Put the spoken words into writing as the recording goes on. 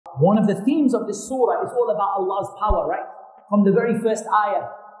One of the themes of this surah is all about Allah's power, right? From the very first ayah.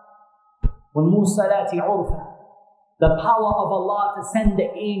 وَالْمُرْسَلَاتِ عُرْفًا. The power of Allah to send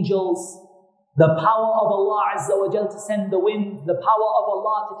the angels, the power of Allah Azza wa Jal to send the wind, the power of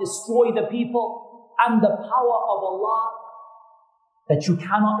Allah to destroy the people, and the power of Allah that you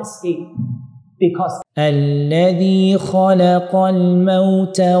cannot escape. Because الذي خلق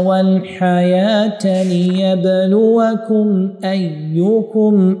الموت والحياة ليبلوكم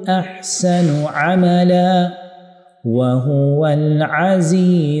أيكم أحسن عملا وهو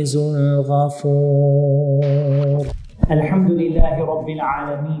العزيز الغفور. الحمد لله رب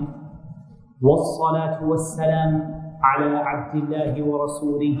العالمين والصلاة والسلام على عبد الله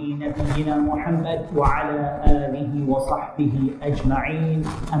ورسوله نبينا محمد وعلى آله وصحبه أجمعين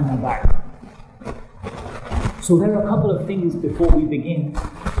أما بعد. So there are a couple of things before we begin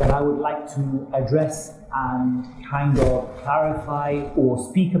that I would like to address and kind of clarify or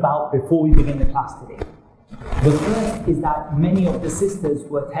speak about before we begin the class today. The first is that many of the sisters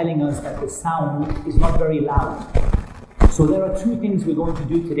were telling us that the sound is not very loud. So there are two things we're going to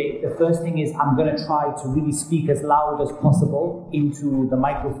do today. The first thing is I'm going to try to really speak as loud as possible into the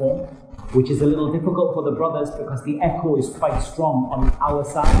microphone, which is a little difficult for the brothers because the echo is quite strong on our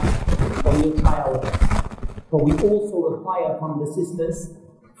side, but we'll try our best. But we also require from the sisters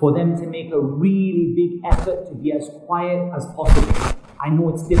for them to make a really big effort to be as quiet as possible. I know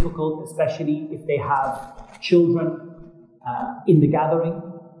it's difficult, especially if they have children in the gathering.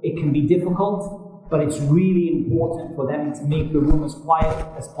 It can be difficult, but it's really important for them to make the room as quiet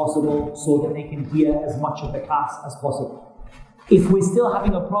as possible so that they can hear as much of the class as possible. If we're still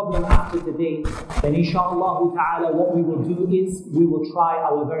having a problem after today, then inshaAllah ta'ala what we will do is we will try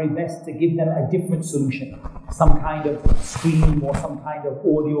our very best to give them a different solution. Some kind of stream or some kind of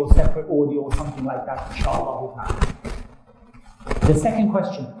audio, separate audio or something like that, inshaAllah ta'ala. The second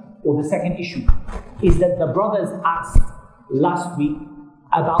question, or the second issue, is that the brothers asked last week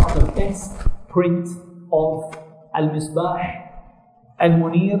about the best print of Al-Misbah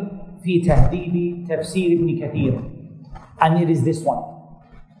Al-Munir fi Tahdibi Tafsir ibn Kathir. And it is this one.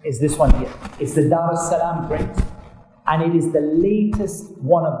 It's this one here. It's the Dar es-Salaam print. And it is the latest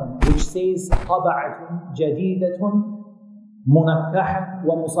one of them, which says طبعة جديدة منكحة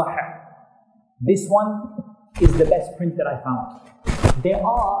ومصحح. This one is the best print that I found. There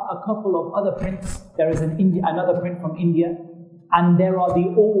are a couple of other prints. There is another print from India, and there are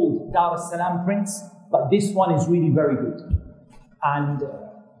the old Dar es-Salaam prints, but this one is really very good. And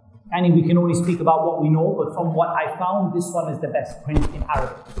we can only speak about what we know, but from what I found, this one is the best print in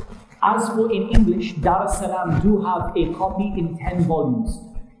Arabic. As for in English, Dar es-Salaam do have a copy in 10 volumes.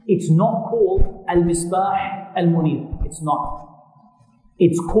 It's not called Al-Misbah Al-Munir. It's not.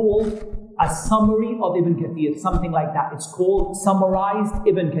 It's called a summary of Ibn Kathir, something like that. It's called Summarized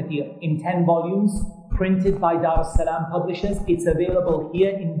Ibn Kathir in 10 volumes, printed by Dar es-Salaam Publishers. It's available here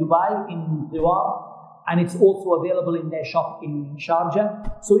in Dubai, in Dawah, and it's also available in their shop in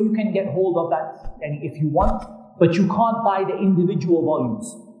Sharjah. So you can get hold of that if you want, but you can't buy the individual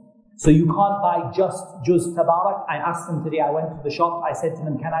volumes. So you can't buy just Juz Tabarak. I asked them today, I went to the shop, I said to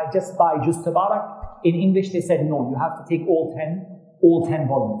them, can I just buy Juz Tabarak? In English they said, no, you have to take all 10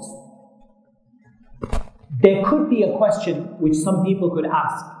 volumes. There could be a question which some people could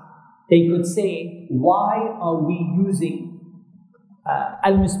ask. They could say, why are we using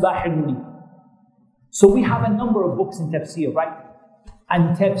Al-Misbah Al-Munir? So we have a number of books in tafsir, right?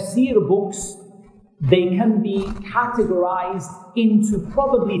 And tafsir books, they can be categorized into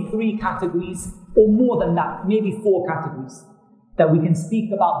probably 3 categories or more than that, maybe 4 categories that we can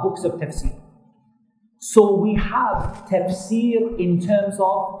speak about books of tafsir. So we have tafsir in terms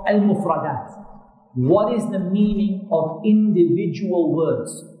of al-mufradat. What is the meaning of individual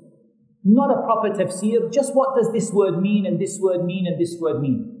words? Not a proper tafsir, just what does this word mean and this word mean and this word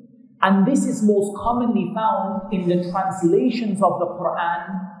mean. And this is most commonly found in the translations of the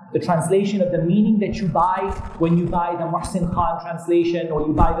Qur'an, the translation of the meaning that you buy when you buy the Muhsin Khan translation or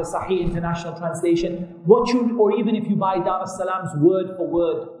you buy the Sahih International translation, or even if you buy Dar es-Salaam's word for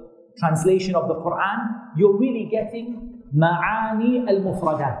word translation of the Qur'an, you're really getting ma'ani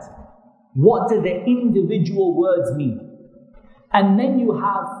al-mufradat. What do the individual words mean? And then you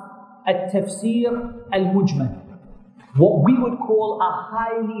have at-tafsir al-mujmal, what we would call a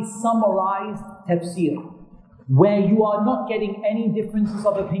highly summarized tafsir, where you are not getting any differences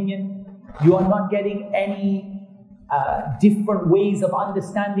of opinion, you are not getting any different ways of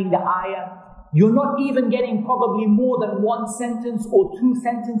understanding the ayah, you're not even getting probably more than 1 sentence or 2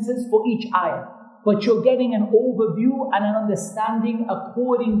 sentences for each ayah, but you're getting an overview and an understanding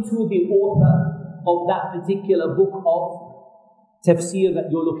according to the author of that particular book of tafsir that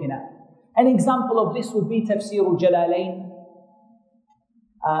you're looking at. An example of this would be Tafsir al-Jalalain.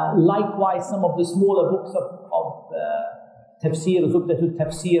 Likewise, some of the smaller books of Tafsir, Subtitles,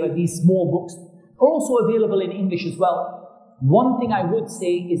 Tafsir, these small books are also available in English as well. One thing I would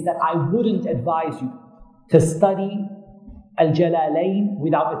say is that I wouldn't advise you to study Al-Jalalain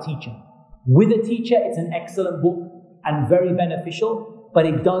without a teacher. With a teacher, it's an excellent book and very beneficial, but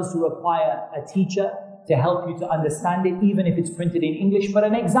it does require a teacher to help you to understand it, even if it's printed in English. But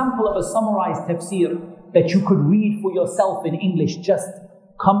an example of a summarized tafsir that you could read for yourself in English just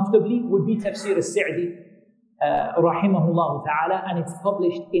comfortably would be Tafsir al-Sa'di, rahimahullah ta'ala, and it's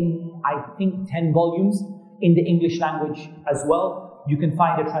published in, I think, 10 volumes in the English language as well. You can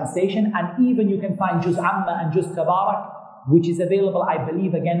find a translation, and even you can find Juz Amma and Juz Tabarak, which is available, I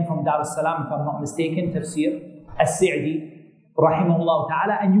believe, again from Dar es-Salaam, if I'm not mistaken, Tafsir al-Sa'di, rahimahullah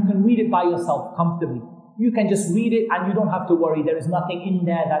ta'ala, and you can read it by yourself comfortably. You can just read it and you don't have to worry. There is nothing in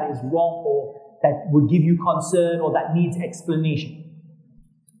there that is wrong or that would give you concern or that needs explanation.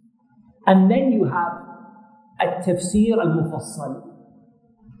 And then you have At-Tafsir al-Mufassal,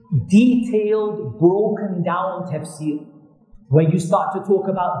 detailed, broken down tafsir, where you start to talk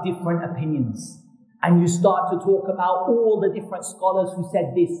about different opinions and you start to talk about all the different scholars who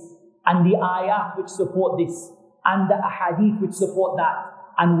said this and the ayat which support this and the ahadith which support that,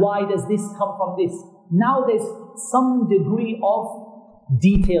 and why does this come from this. Now there's some degree of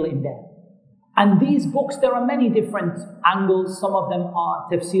detail in there. And these books, there are many different angles. Some of them are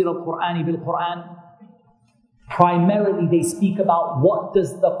Tafsir al-Qur'ani bil-Qur'an. Primarily they speak about what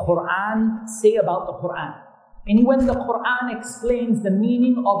does the Qur'an say about the Qur'an. And when the Qur'an explains the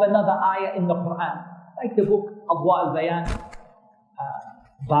meaning of another ayah in the Qur'an, like the book Adwa al-Bayan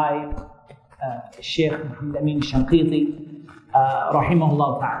by Sheikh Muhammad Amin Shanqiti,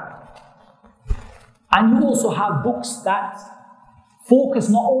 rahimahullah ta'ala. And you also have books that focus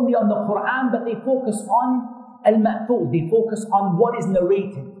not only on the Qur'an, but they focus on al-ma'thur, they focus on what is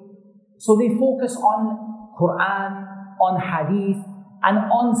narrated. So they focus on Qur'an, on hadith, and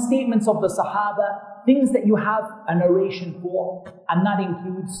on statements of the Sahaba, things that you have a narration for, and that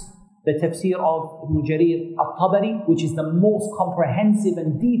includes the tafsir of Ibn Jarir al-Tabari, which is the most comprehensive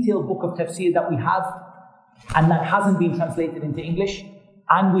and detailed book of tafsir that we have, and that hasn't been translated into English.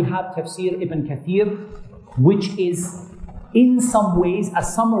 And we have Tafsir Ibn Kathir, which is in some ways a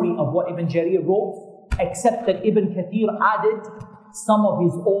summary of what Ibn Jarir wrote, except that Ibn Kathir added some of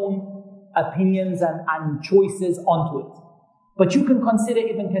his own opinions and choices onto it. But you can consider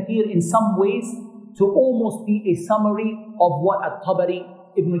Ibn Kathir in some ways to almost be a summary of what At-Tabari,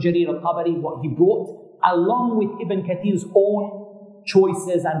 Ibn Jarir al-Tabari, what he brought, along with Ibn Kathir's own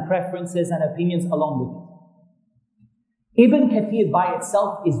choices and preferences and opinions along with it. Ibn Kathir by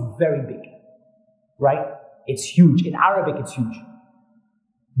itself is very big, right? It's huge. In Arabic, it's huge.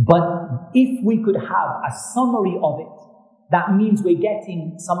 But if we could have a summary of it, that means we're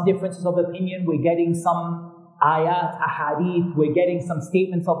getting some differences of opinion, we're getting some ayat, ahadith, we're getting some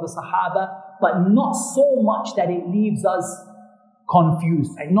statements of the Sahaba, but not so much that it leaves us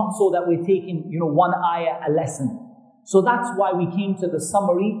confused, and not so that we're taking, one ayah a lesson. So that's why we came to the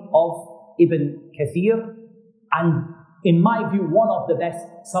summary of Ibn Kathir. And in my view, one of the best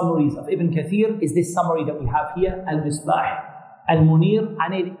summaries of Ibn Kathir is this summary that we have here, Al-Misbah Al-Munir,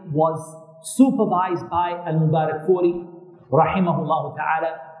 and it was supervised by Al-Mubarakfuri, rahimahullah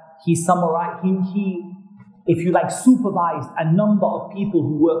ta'ala. He summarized, if you like, supervised a number of people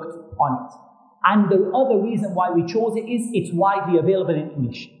who worked on it. And the other reason why we chose it is it's widely available in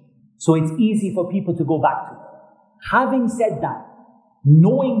English. So it's easy for people to go back to. Having said that,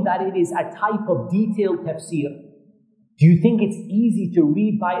 knowing that it is a type of detailed tafsir, do you think it's easy to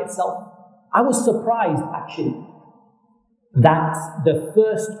read by itself? I was surprised actually that the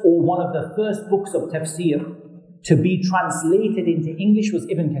first or one of the first books of tafsir to be translated into English was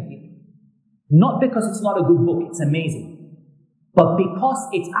Ibn Kathir. Not because it's not a good book, it's amazing, but because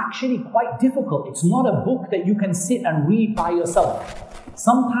it's actually quite difficult. It's not a book that you can sit and read by yourself.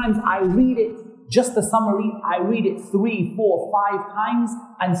 Sometimes I read it, just the summary, I read it 3, 4, 5 times,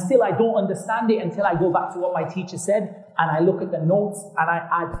 and still I don't understand it until I go back to what my teacher said, and I look at the notes and I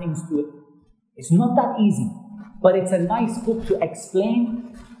add things to it. It's not that easy, but it's a nice book to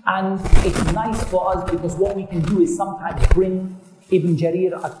explain, and it's nice for us because what we can do is sometimes bring Ibn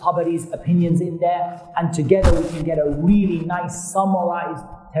Jarir al-Tabari's opinions in there, and together we can get a really nice summarized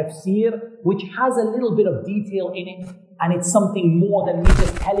tafsir which has a little bit of detail in it, and it's something more than me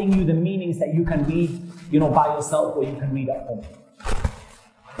just telling you the meanings that you can read, by yourself, or you can read at home.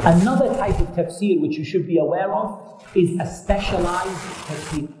 Another type of tafsir which you should be aware of is a specialized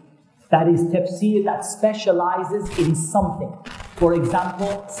tafsir. That is tafsir that specializes in something. for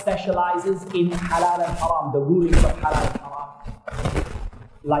example, specializes in halal and haram, the rulings of halal and haram,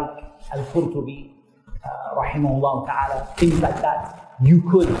 like Al-Qurtubi, rahimahullah ta'ala, things like that. You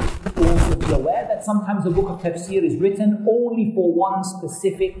could also be aware that sometimes the book of Tafsir is written only for one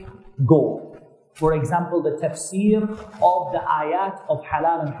specific goal. For example, the Tafsir of the ayat of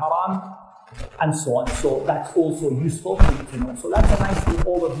halal and haram, and so on. So that's also useful for you to know. So that's a nice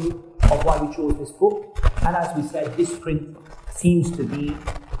little overview of why we chose this book. And as we said, this print seems to be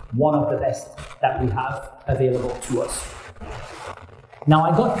one of the best that we have available to us. Now,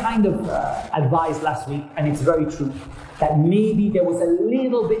 I got kind of advised last week, and it's very true, that maybe there was a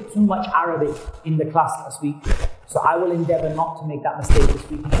little bit too much Arabic in the class last week. So I will endeavor not to make that mistake this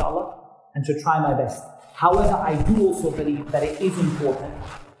week, inshallah, and to try my best. However, I do also believe that it is important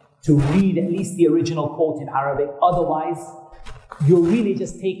to read at least the original quote in Arabic. Otherwise, you're really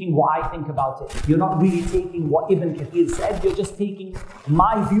just taking what I think about it. You're not really taking what Ibn Kathir said. You're just taking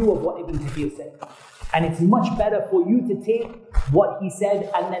my view of what Ibn Kathir said. And it's much better for you to take what he said,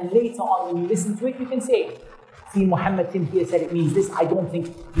 and then later on when you listen to it, you can say, see, Muhammad Tim here said it means this. I don't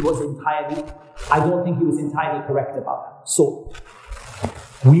think he was entirely correct about that. So,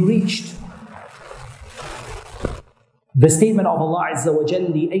 we reached the statement of Allah Azza wa Jalla,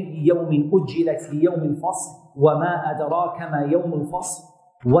 لِأَيِّ يَوْمٍ أُجِّلَتْ لِيَوْمِ الْفَصْلِ وَمَا أَدْرَاكَ مَا يَوْمُ الْفَصْلِ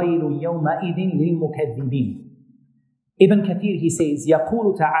وَيْلٌ يَوْمَئِذٍ لِلْمُكَذِّبِينَ. Ibn Kathir, he says,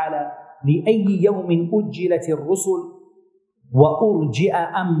 يقول تعالى لأي يوم أجلت الرسل وأرجئ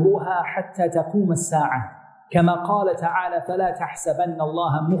أمرها حتى تقوم الساعة كما قال تعالى فلا تحسبن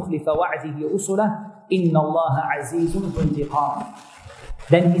الله مخلف وعده رسله إن الله عزيز ذو انتقام.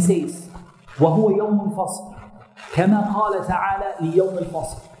 Then he says وهو يوم الفصل كما قال تعالى ليوم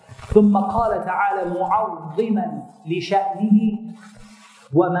الفصل ثم قال تعالى معظما لشأنه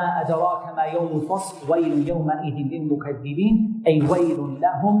وما أدراك ما يوم الفصل ويل يومئذ للمكذبين أي ويل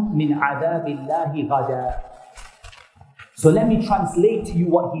لهم من عذاب الله غدا. So let me translate to you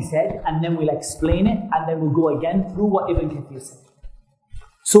what he said, and then we'll explain it, and then we'll go again through what Ibn Kathir said.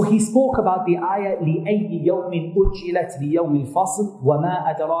 So he spoke about the ayah لِأَيِّ يَوْمٍ أُجِّلَتْ لِيَوْمِ الْفَصْلِ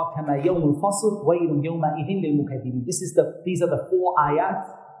وَمَا أَدْرَاكَ مَا يَوْمُ الْفَصْلِ وَيْلٌ يَوْمَئِذٍ لِلْمُكَذِّبِينَ. These are the 4 ayat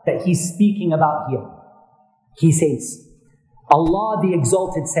that he's speaking about here. He says, Allah the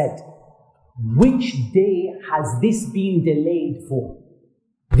Exalted said, which day has this been delayed for?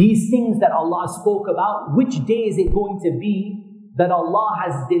 These things that Allah spoke about, which day is it going to be that Allah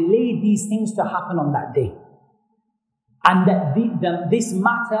has delayed these things to happen on that day? And that this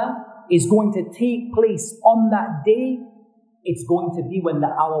matter is going to take place on that day. It's going to be when the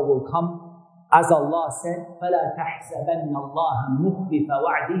hour will come. As Allah said, فَلَا تَحْسَبَنَّ اللَّهَ مُخْلِفَ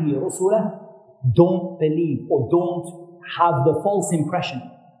وَعْدِهِ رُسُلَهُ. Don't believe or don't have the false impression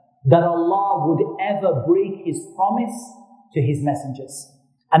that Allah would ever break His promise to His messengers.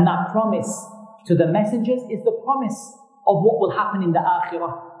 And that promise to the messengers is the promise of what will happen in the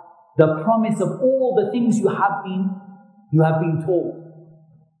akhirah. The promise of all the things you have been told.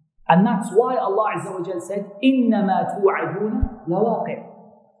 And that's why Allah Azza wa Jal said, إِنَّمَا تُوعَدُونَ لَوَاقِعٌ.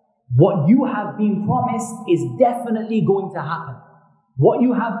 What you have been promised is definitely going to happen. What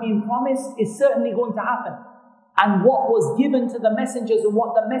you have been promised is certainly going to happen. And what was given to the messengers and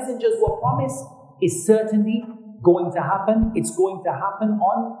what the messengers were promised is certainly going to happen. It's going to happen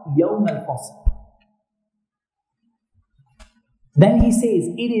on Yawm al-Fasl. Then he says,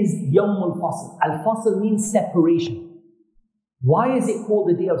 it is Yawm al-Fasl. Al-Fasl means separation. Why is it called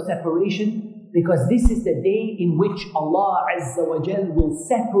the day of separation? Because this is the day in which Allah Azza wa Jal will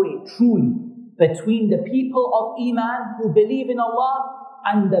separate truly between the people of Iman who believe in Allah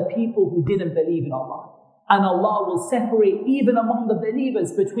and the people who didn't believe in Allah. And Allah will separate even among the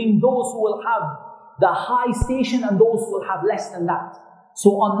believers between those who will have the high station and those who will have less than that.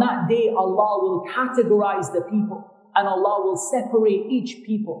 So on that day, Allah will categorize the people, and Allah will separate each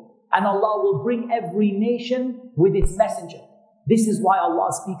people, and Allah will bring every nation with its messenger. This is why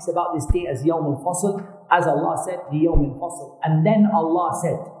Allah speaks about this day as Yawm al-Fasl, as Allah said, the Yawm al-Fasl. And then Allah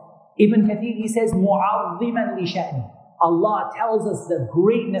said, Ibn Kathir, he says, مُعَظِّمًا لِشَأْنِ. Allah tells us the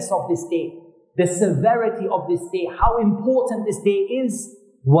greatness of this day, the severity of this day, how important this day is.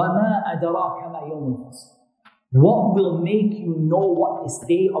 وَمَا أَدْرَاكَ مَا يَوْمُ الْفَصْلِ. What will make you know what this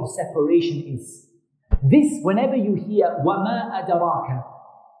day of separation is? This, whenever you hear وَمَا أَدْرَاكَ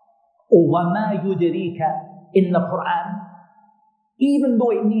or وَمَا يُدْرِيكَ in the Qur'an, even though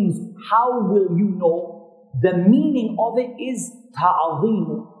it means how will you know, the meaning of it is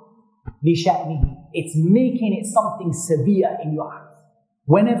تَعْظِيمُ لِشَأْنِهِ. It's making it something severe in your eyes.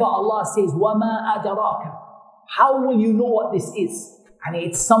 Whenever Allah says, وَمَا أَدْرَاكَ, how will you know what this is? And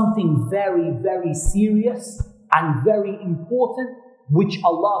it's something very, very serious and very important, which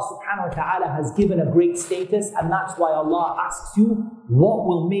Allah subhanahu wa ta'ala has given a great status, and that's why Allah asks you, what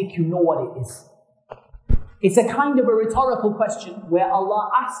will make you know what it is? It's a kind of a rhetorical question where Allah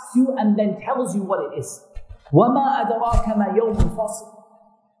asks you and then tells you what it is. وَمَا أَدْرَاكَ مَا يَوْمُ الْفَصْلِ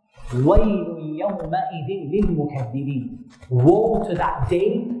وَيْلٌ يَوْمَئِذٍ لِلْمُكَذِّبِينَ. Woe to that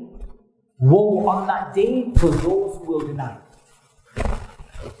day, woe on that day for those who will deny.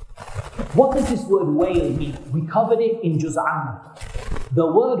 What does this word wail mean? We covered it in Juz'an. The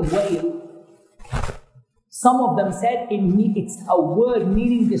word wail, some of them said it's a word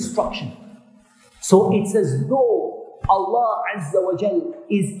meaning destruction. So it's as though Allah Azza wa Jal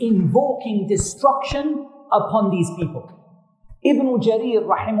is invoking destruction upon these people. Ibn Jarir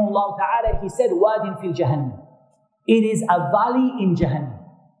rahimahullah ta'ala, he said, Wadin fil Jahannam. It is a valley in Jahannam.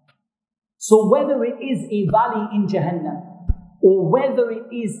 So whether it is a valley in Jahannam, or whether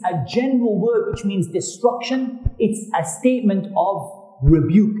it is a general word which means destruction, it's a statement of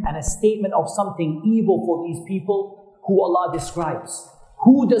rebuke and a statement of something evil for these people who Allah describes.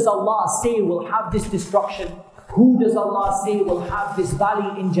 Who does Allah say will have this destruction? Who does Allah say will have this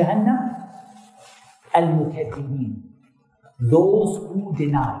valley in Jahannam? Al-Mukaddimeen. Those who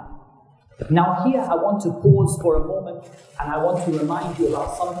deny. Now here I want to pause for a moment and I want to remind you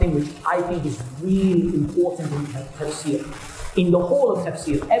about something which I think is really important in Tafsir. In the whole of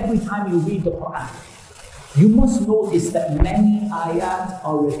Tafsir, every time you read the Qur'an, you must notice that many ayat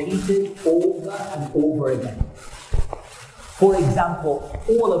are repeated over and over again. For example,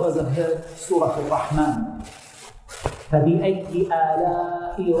 all of us have heard Surah Al-Rahman. فَبِأَيِّ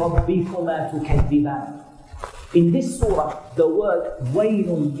آلَاءِ رَبِّكُمَا تُكَذِّبَانِ. In this surah, the word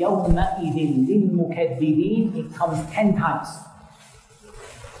وَيْلٌ يَوْمَئِذٍ لِلْمُكَذِّبِينَ, it comes 10 times.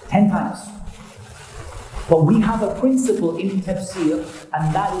 10 times. But we have a principle in Tafsir,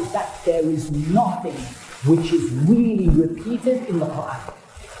 and that is that there is nothing which is really repeated in the Qur'an.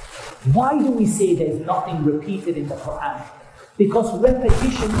 Why do we say there's nothing repeated in the Qur'an? Because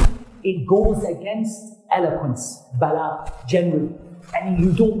repetition, it goes against eloquence, balagh, generally.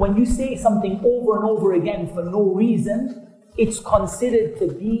 And when you say something over and over again for no reason, it's considered to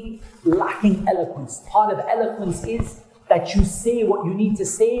be lacking eloquence. Part of eloquence is that you say what you need to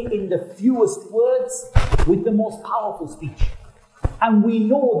say in the fewest words with the most powerful speech. And we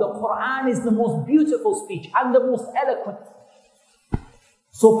know the Qur'an is the most beautiful speech and the most eloquent.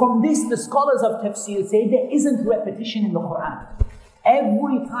 So from this, the scholars of Tafsir say there isn't repetition in the Qur'an.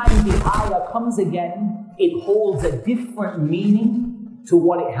 Every time the ayah comes again, it holds a different meaning to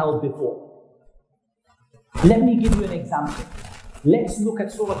what it held before. Let me give you an example. Let's look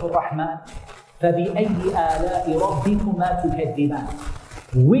at Surah Al-Rahman. فَبِأَيِّ آلَاءِ رَبِّكُمَا تُكَذِّبَانِ.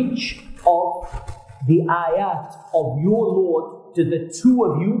 Which of the ayat of your Lord do the two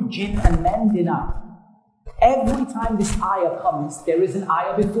of you, jinn and men, deny? Every time this ayah comes, there is an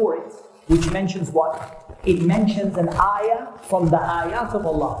ayah before it, which mentions what? It mentions an ayah from the ayat of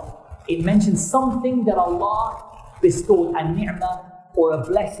Allah. It mentions something that Allah bestowed, a ni'mah, or a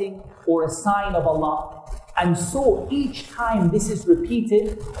blessing, or a sign of Allah. And so each time this is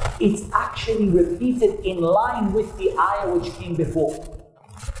repeated, it's actually repeated in line with the ayah which came before.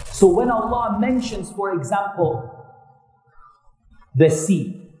 So when Allah mentions, for example, the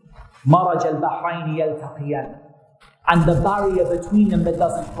sea, مَرَجَ الْبَحْرَيْنِ يَلْتَقِيَانِ, and the barrier between them that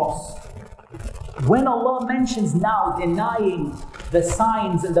doesn't cross. When Allah mentions now denying the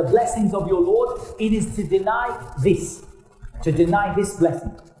signs and the blessings of your Lord, it is to deny this. To deny this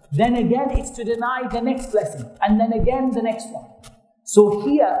blessing. Then again, it's to deny the next blessing. And then again, the next one. So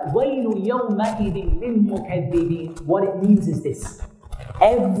here, وَيْلٌ يَوْمَئِذٍ لِلْمُكَذِّبِينَ, what it means is this.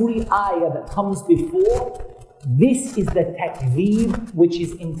 Every ayah that comes before, this is the takzeeb which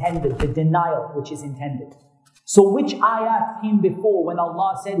is intended, the denial which is intended. So which ayat came before when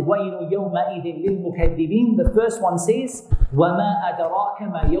Allah said, وَيْلٌ يَوْمَئِذٍ لِلْمُكَذِّبِينَ? The first one says, وَمَا أَدْرَاكَ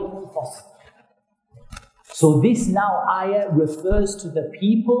مَا يَوْمُ الْفَصْلِ. So this now ayah refers to the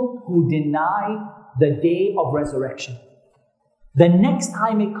people who deny the day of resurrection. The next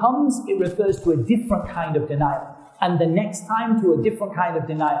time it comes, it refers to a different kind of denial. And the next time to a different kind of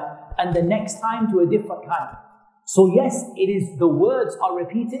denial. And the next time to a different kind. So yes, it is, the words are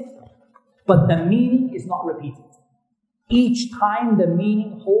repeated, but the meaning is not repeated. Each time the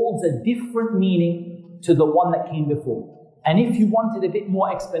meaning holds a different meaning to the one that came before. And if you wanted a bit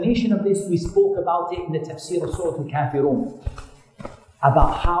more explanation of this, we spoke about it in the Tafsir of Surah Al-Kafirun.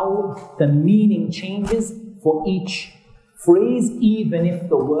 About how the meaning changes for each phrase, even if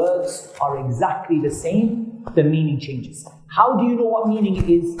the words are exactly the same, the meaning changes. How do you know what meaning it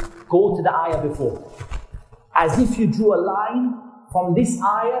is? Go to the ayah before. As if you drew a line from this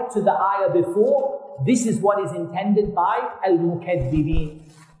ayah to the ayah before, this is what is intended by al-mukaththibin.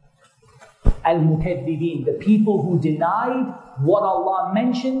 Al-mukaththibin, the people who denied what Allah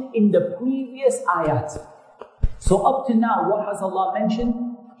mentioned in the previous ayat. So up to now, what has Allah mentioned?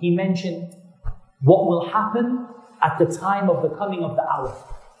 He mentioned what will happen at the time of the coming of the hour.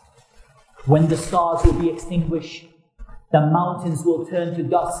 When the stars will be extinguished, the mountains will turn to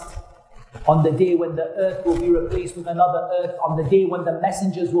dust, on the day when the earth will be replaced with another earth, on the day when the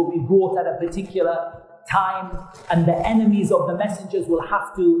messengers will be brought at a particular time, and the enemies of the messengers will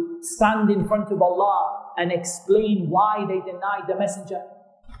have to stand in front of Allah and explain why they denied the messenger.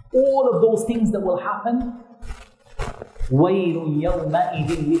 All of those things that will happen. وَيْلٌ يَوْمَئِذٍ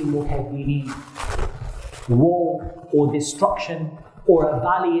لِلْمُكَذِّبِينَ. Woe or destruction or a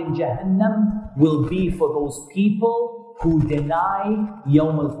valley in Jahannam will be for those people who deny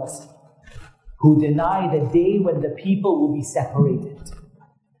Yawm al-Fasl, who deny the day when the people will be separated.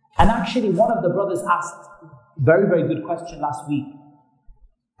 And actually, one of the brothers asked a very, very good question last week.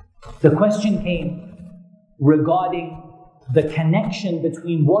 The question came regarding the connection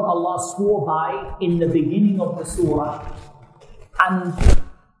between what Allah swore by in the beginning of the surah and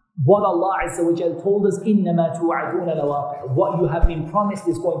what Allah Azza wa Jal told us, إِنَّمَا تُوعَدُونَ لَوَاقِعُ, what you have been promised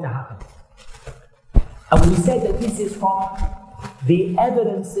is going to happen. And we said that this is from the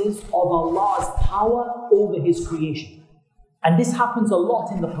evidences of Allah's power over His creation. And this happens a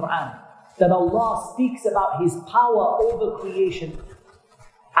lot in the Qur'an, that Allah speaks about His power over creation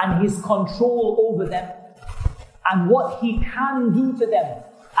and His control over them, and what He can do to them,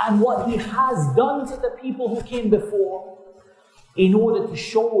 and what He has done to the people who came before, in order to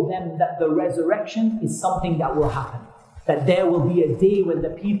show them that the resurrection is something that will happen. That there will be a day when the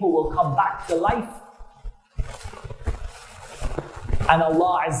people will come back to life, and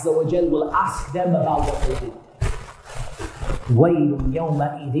Allah Azza wa Jal will ask them about what they did. وَيْلٌ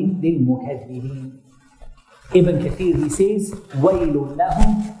يَوْمَئِذٍ لِلْمُكَذِّبِينَ. Ibn Kathir, he says, وَيْلٌ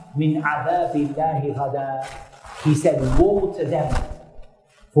لَهُمْ مِنْ عَذَابِ اللَّهِ غَدًا. He said, woe to them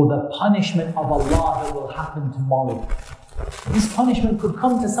for the punishment of Allah that will happen tomorrow. This punishment could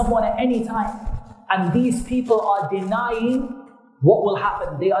come to someone at any time. And these people are denying what will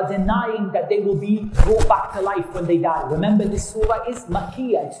happen. They are denying that they will be brought back to life when they die. Remember, this surah is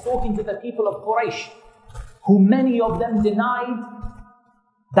Makkiyah. It's talking to the people of Quraysh, who many of them denied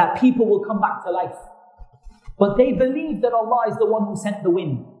that people will come back to life. But they believed that Allah is the one who sent the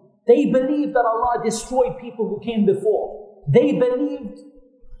wind. They believed that Allah destroyed people who came before. They believed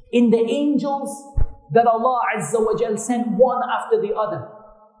in the angels that Allah Azza wa Jal sent one after the other.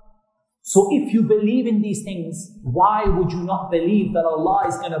 So if you believe in these things, why would you not believe that Allah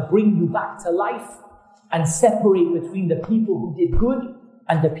is going to bring you back to life and separate between the people who did good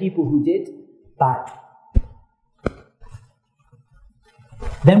and the people who did bad?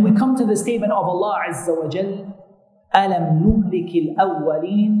 Then we come to the statement of Allah Azza wa Jal, أَلَمْ نُهْلِكِ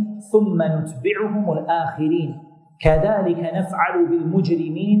الْأَوَّلِينَ ثُمَّ نُتْبِعُهُمُ الْآخِرِينَ كَذَلِكَ نَفْعَلُ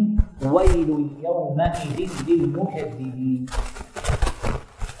بِالْمُجْرِمِينَ وَيْلٌ يَوْمَئِذٍ لِلْمُكَذِّبِينَ.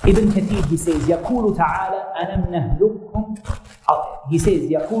 Ibn Kathir, he says, يَقُولُ تَعَالَى أَلَمْ نَهْلُكْهُمْ. He says,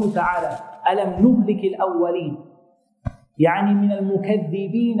 يَقُولُ تَعَالَى أَلَمْ نُهْلِكِ الْأَوَّلِينَ يعني من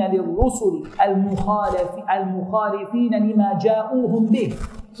المكذبين للرسل المخالفين لما جاءوهم به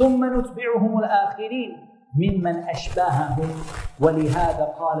ثم نتبعهم الآخرين ممن أشباههم ولهذا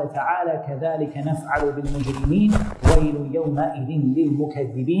قال تعالى كذلك نفعل بالمجرمين ويل يومئذ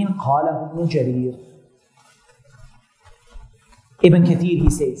للمكذبين قاله ابن جرير. Ibn Kathir, he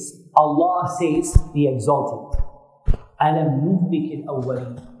says, Allah says, the Exalted, أَلَمْ نُهْلِكِ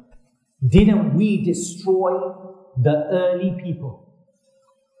الْأَوَّلِينَ. Didn't we destroy the early people?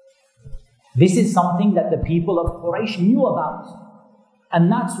 This is something that the people of Quraysh knew about. And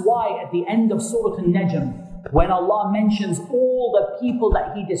that's why at the end of Surah An-Najm, when Allah mentions all the people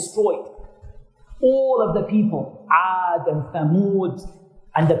that He destroyed, all of the people, Ad and Thamud,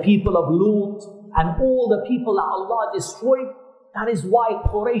 and the people of Lut, and all the people that Allah destroyed, that is why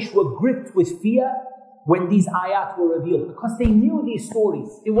Quraysh were gripped with fear when these ayat were revealed, because they knew these stories.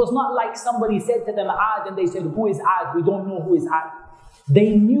 It was not like somebody said to them Ad and they said, who is Ad? We don't know who is Ad.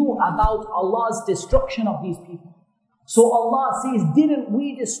 They knew about Allah's destruction of these people. So Allah says, didn't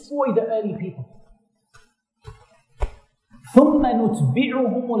we destroy the early people? ثُمَّ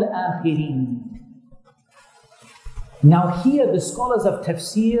نُتْبِعُهُمُ الْآخِرِينَ. Now here the scholars of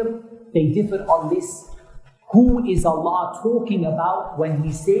Tafsir, they differ on this. Who is Allah talking about when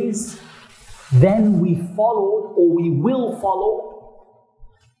He says, then we followed or we will follow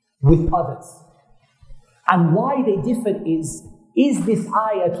with others? And why they differed is this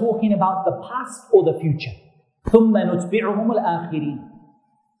ayah talking about the past or the future? ثُمَّ نُتْبِعُهُمُ الْآخِرِينَ.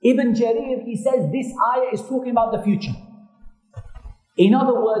 Ibn Jarir, he says this ayah is talking about the future. In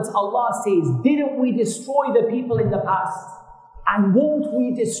other words, Allah says, didn't we destroy the people in the past? And won't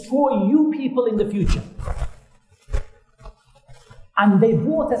we destroy you people in the future? And they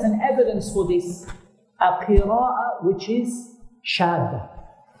brought as an evidence for this a qira'ah which is shadda.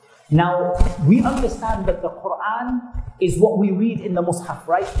 Now, we understand that the Qur'an is what we read in the Mus'haf,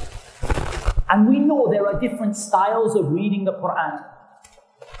 right? And we know there are different styles of reading the Qur'an.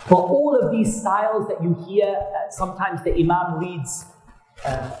 But all of these styles that you hear, sometimes the Imam reads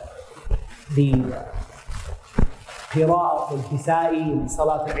the Qira'ah al-Kisa'i in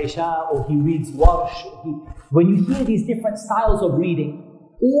Salat al-Isha, or he reads Warsh. When you hear these different styles of reading,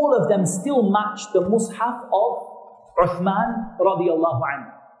 all of them still match the Mus'haf of Uthman radiyallahu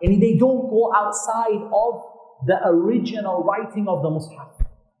anhu. And they don't go outside of the original writing of the Mus'haf.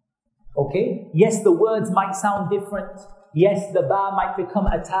 Okay? Yes, the words might sound different. Yes, the ba might become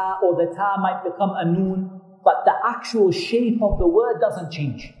a ta, or the ta might become a noon, but the actual shape of the word doesn't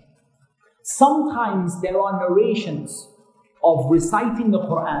change. Sometimes there are narrations of reciting the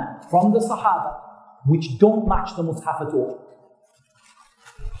Qur'an from the Sahaba which don't match the Mus'haf at all,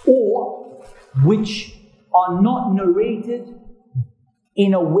 or which are not narrated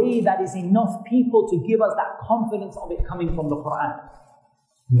in a way that is enough people to give us that confidence of it coming from the Qur'an.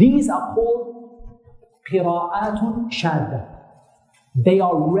 These are called qira'atun shadda. They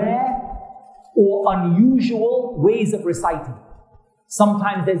are rare or unusual ways of reciting.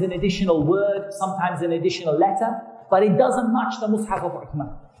 Sometimes there's an additional word, sometimes an additional letter, but it doesn't match the Mus'haf of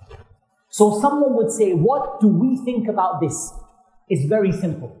Uthman. So someone would say, what do we think about this? It's very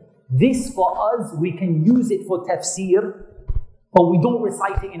simple. This for us, we can use it for tafsir, but we don't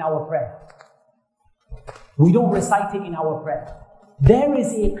recite it in our prayer. We don't recite it in our prayer. There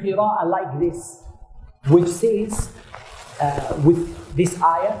is a qira'ah like this, which says, with this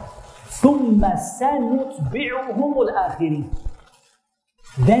ayah, ثُمَّ سَنُتْبِعُهُمُ الْآخِرِينَ.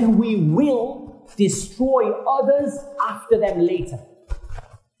 Then we will destroy others after them later.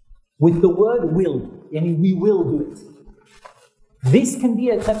 With the word will, yani we will do it. This can be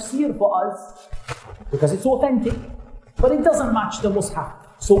a tafsir for us because it's authentic, but it doesn't match the Mus'haf.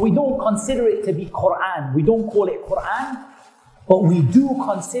 So we don't consider it to be Qur'an. We don't call it Qur'an, but we do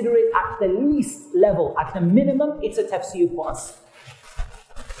consider it at the least level, at the minimum, it's a tafsir for us.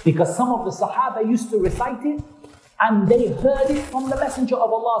 Because some of the Sahaba used to recite it, and they heard it from the Messenger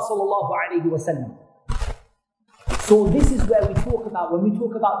of Allah sallallahu alaihi wasallam. So this is where we talk about, when we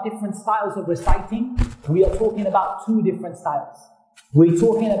talk about different styles of reciting, we are talking about two different styles. We're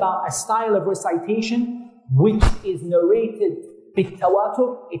talking about a style of recitation which is narrated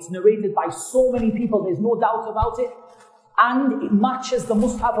bit-tawatur, it's narrated by so many people, there's no doubt about it, and it matches the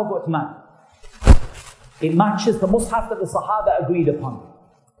Mus'haf of Uthman. It matches the Mus'haf that the Sahaba agreed upon.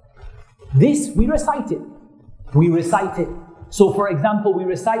 This, we recite it. We recite it. So for example, we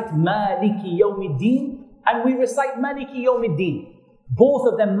recite Maliki Yawmiddin and we recite Maliki Yawmiddin. Both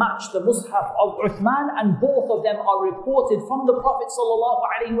of them match the Mus'haf of Uthman, and both of them are reported from the Prophet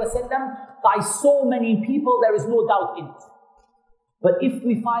ﷺ by so many people, there is no doubt in it. But if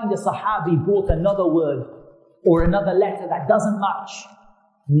we find a Sahabi brought another word or another letter that doesn't match,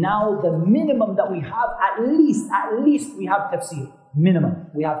 now the minimum that we have, at least we have tafsir. Minimum,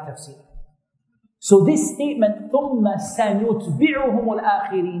 we have tafsir. So this statement, ثُمَّ سَنُتْبِعُهُمُ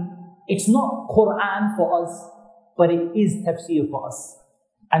الْآخِرِينَ, it's not Qur'an for us, but it is tafsir for us.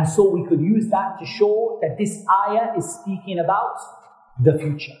 And so we could use that to show that this ayah is speaking about the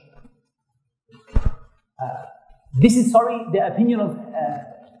future. This is, the opinion of,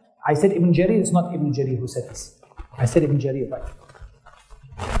 I said Ibn Jarir, it's not Ibn Jarir who said this. I said Ibn Jarir, right?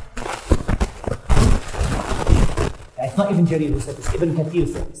 It's not Ibn Jarir who said this, Ibn Kathir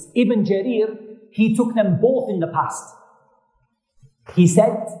said this. Ibn Jarir, he took them both in the past. He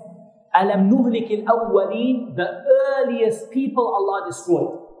said, أَلَمْ نُهْلِكِ الْأَوَّلِينَ, the earliest people Allah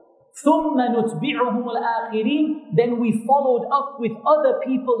destroyed. ثُمَّ نُتْبِعُهُمُ الْآخِرِينَ, then we followed up with other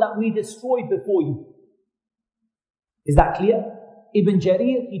people that we destroyed before you. Is that clear? Ibn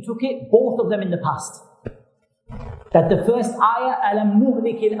Jarir, he took it, both of them in the past. That the first ayah, أَلَمْ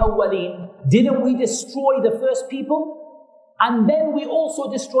نُهْلِكِ الْأَوَّلِينَ, didn't we destroy the first people? And then we also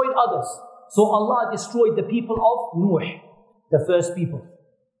destroyed others. So Allah destroyed the people of Nuh, the first people.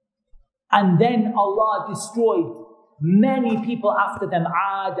 And then Allah destroyed many people after them,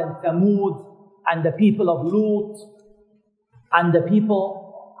 Ad and Thamud, and the people of Lut, and the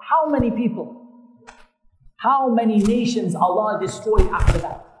people, how many people? How many nations Allah destroyed after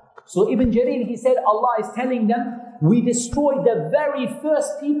that? So Ibn Jarir, he said, Allah is telling them, we destroyed the very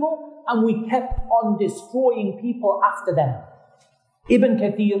first people, and we kept on destroying people after them. Ibn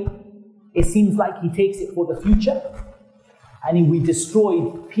Kathir, it seems like he takes it for the future, and we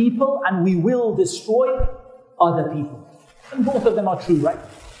destroyed people and we will destroy other people. And both of them are true, right?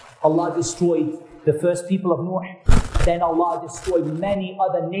 Allah destroyed the first people of Nuh, then Allah destroyed many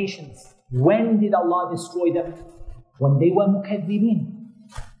other nations. When did Allah destroy them? When they were mukadhibin,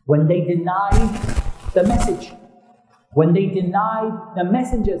 when they denied the message, when they denied the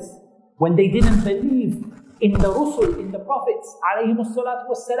messengers, when they didn't believe in the Rusul, in the Prophets, alayhimussalatu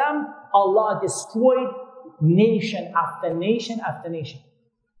wassalam, Allah destroyed nation after nation after nation.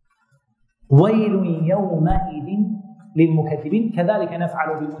 وَيْلٌ يَوْمَئِذٍ لِلْمُكَذِّبِينَ كَذَلِكَ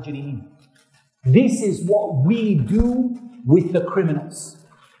نَفْعَلُ بِالْمُجْرِمِينَ. This is what we do with the criminals.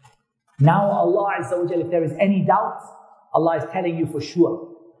 Now Allah Azza wa Jalla, if there is any doubt, Allah is telling you for sure.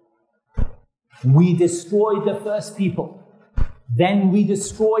 We destroyed the first people, then we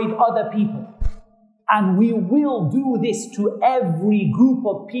destroyed other people, and we will do this to every group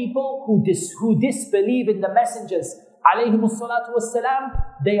of people who disbelieve in the messengers, alayhimus salatu wassalam.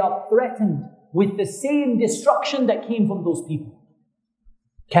 They are threatened with the same destruction that came from those people.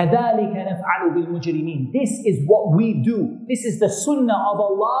 كَذَلِكَ نَفْعَلُ بِالْمُجْرِمِينَ. This is what we do. This is the sunnah of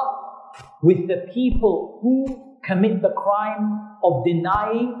Allah with the people who commit the crime of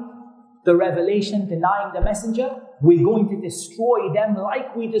denying the revelation, denying the messenger. We're going to destroy them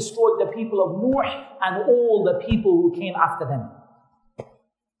like we destroyed the people of Nuh and all the people who came after them.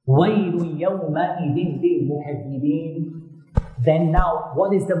 وَيْلٌ يَوْمَئِذٍ لِلْمُكَذِّبِينَ. Then now,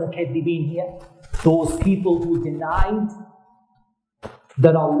 what is the mukadhibin here? Those people who denied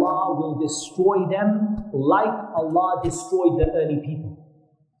that Allah will destroy them like Allah destroyed the early people.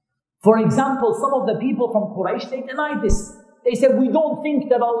 For example, some of the people from Quraysh, they denied this. They said, we don't think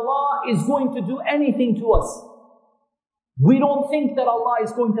that Allah is going to do anything to us. We don't think that Allah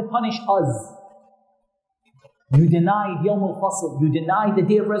is going to punish us. You denied Yawm al-Fasl, you denied the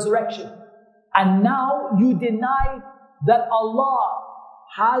day of resurrection. And now you deny that Allah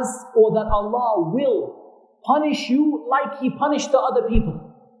has, or that Allah will punish you like He punished the other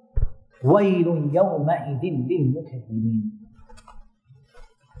people. وَيْلٌ يَوْمَئِذٍ لِلْمُكَذِّبِينَ.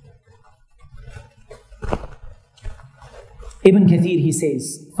 Ibn Kathir, he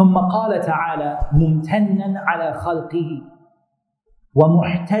says, ثُمَّ قَالَ تَعَالَى مُمْتَنًّا عَلَى خَلْقِهِ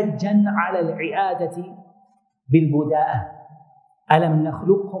وَمُحْتَجًّا عَلَى الْعِعَادَةِ بِالْبُدَاءَةِ أَلَمْ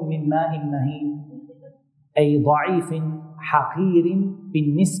نَخْلُقكُم مِّن مَّاءٍ مَّهِينٍ أي ضعيف حقير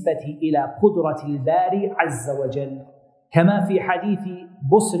بالنسبة إلى قدرة الباري عز وجل، كما في حديث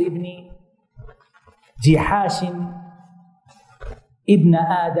بصر بن جحاش ابن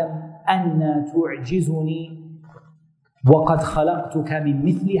آدم أن تعجزني وقد خلقتك من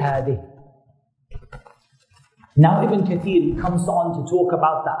مثل هذه. Now Ibn Kathir, he comes on to talk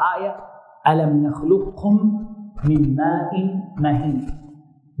about the ayah أَلَمْ نَخْلُقكُم مِّن مَّاءٍ مَّهِينٍ.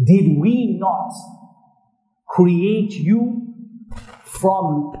 Did we not create you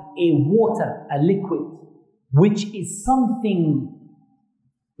from a water, a liquid, which is something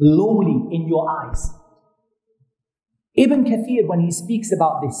lowly in your eyes? Ibn Kathir, when he speaks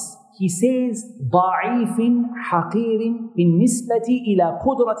about this, he says, ضَعِيفٍ حَقِيرٍ بِالنِّسْبَةِ إِلَى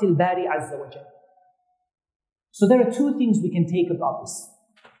قُدْرَةِ الْبَارِ عَزَّ وَجَلَّ. So there are two things we can take about this.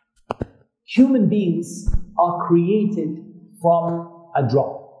 Human beings are created from a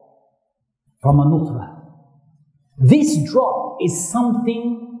drop, from a nutfah. This drop is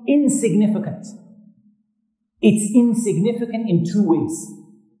something insignificant. It's insignificant in two ways.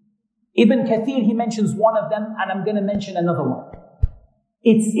 Ibn Kathir, he mentions one of them, and I'm going to mention another one.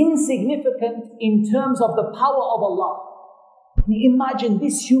 It's insignificant in terms of the power of Allah. Imagine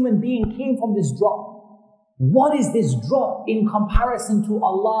this human being came from this drop. What is this drop in comparison to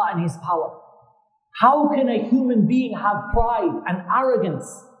Allah and His power? How can a human being have pride and arrogance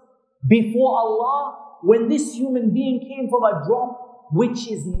before Allah when this human being came from a drop which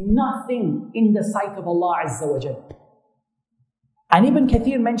is nothing in the sight of Allah Azza wa Jalla? And Ibn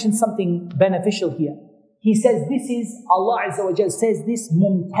Kathir mentions something beneficial here. He says this is, Allah Azza wa Jalla says this,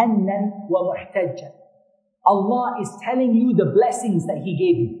 mumtannan wa muhtajjan. Allah is telling you the blessings that He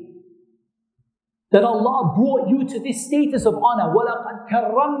gave you. That Allah brought you to this status of honor. وَلَقَدْ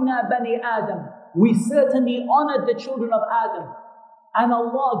كَرَّمْنَا بَنِي آدَمَ. We certainly honored the children of Adam. And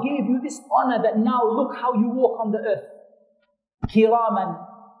Allah gave you this honor that now look how you walk on the earth. Kiraman,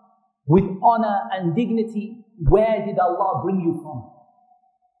 with honor and dignity. Where did Allah bring you from?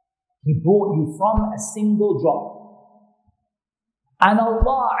 He brought you from a single drop. And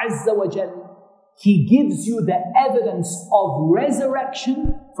Allah Azza wa Jal, He gives you the evidence of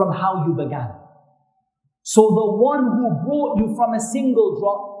resurrection from how you began. So the one who brought you from a single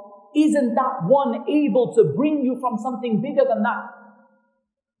drop, isn't that one able to bring you from something bigger than that?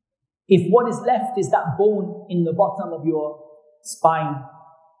 If what is left is that bone in the bottom of your spine,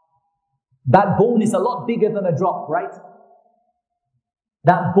 that bone is a lot bigger than a drop, right?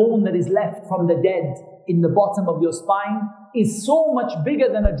 That bone that is left from the dead in the bottom of your spine is so much bigger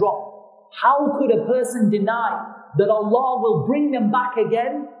than a drop. How could a person deny that Allah will bring them back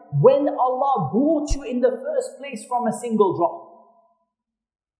again when Allah brought you in the first place from a single drop?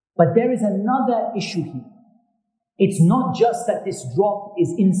 But there is another issue here. It's not just that this drop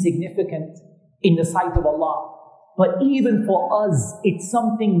is insignificant in the sight of Allah, but even for us, it's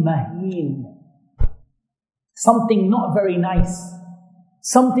something maheen, something not very nice,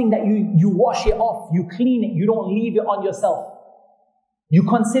 something that you wash it off, you clean it, you don't leave it on yourself. You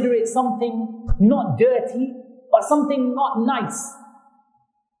consider it something not dirty, but something not nice.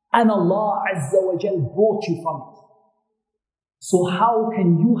 And Allah Azza wa Jal brought you from it. So how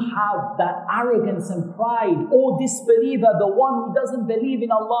can you have that arrogance and pride, O disbeliever, the one who doesn't believe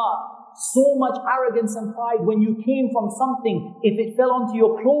in Allah, so much arrogance and pride when you came from something, if it fell onto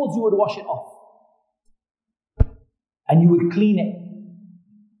your clothes, you would wash it off. And you would clean it.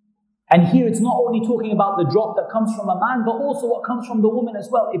 And here it's not only talking about the drop that comes from a man, but also what comes from the woman as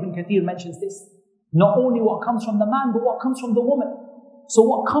well. Ibn Kathir mentions this. Not only what comes from the man, but what comes from the woman. So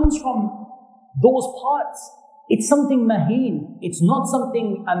what comes from those parts, it's something maheen. It's not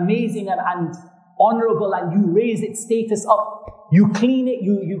something amazing and honorable, and you raise its status up. You clean it,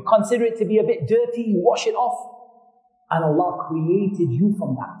 you consider it to be a bit dirty, you wash it off. And Allah created you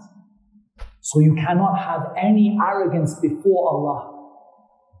from that. So you cannot have any arrogance before Allah.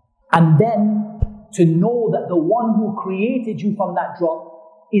 And then to know that the one who created you from that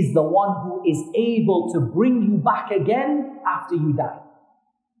drop is the one who is able to bring you back again after you die.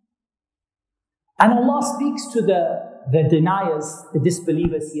 And Allah speaks to the deniers, the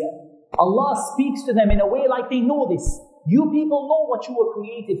disbelievers here. Allah speaks to them in a way like they know this. You people know what you were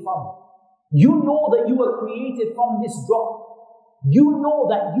created from. You know that you were created from this drop. You know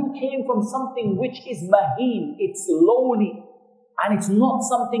that you came from something which is maheen, it's lowly. And it's not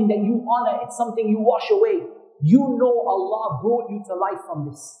something that you honor, it's something you wash away. You know Allah brought you to life from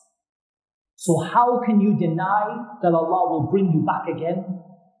this. So how can you deny that Allah will bring you back again?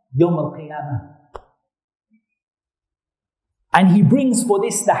 Yawm al-Qiyamah. And he brings for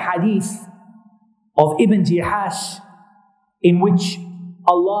this the hadith of Ibn Jihash, in which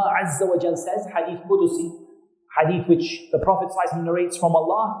Allah Azza wa Jal says, hadith Qudusi, hadith which the Prophet ﷺ narrates from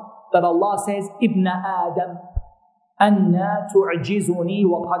Allah, that Allah says, Ibn Adam, أَنَّا تُعْجِزُنِي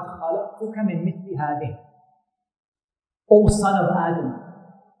وَقَدْ خَلَقْتُكَ مِنْ مِثْلِ هَذِهِ. O son of Adam,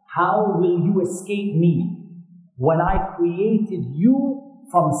 how will you escape me when I created you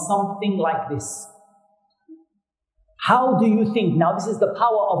from something like this? How do you think? Now this is the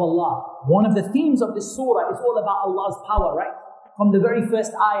power of Allah. One of the themes of this surah is all about Allah's power, right? From the very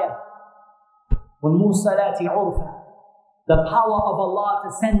first ayah. وَالْمُرْسَلَاتِ عُرْفًا. The power of Allah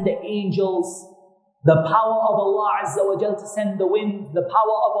to send the angels, the power of Allah Azza wa Jal to send the wind, the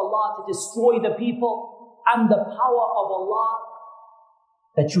power of Allah to destroy the people, and the power of Allah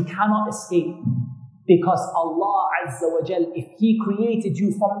that you cannot escape. Because Allah Azza wa Jal, if He created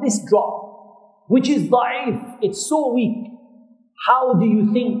you from this drop, which is da'if, it's so weak, how do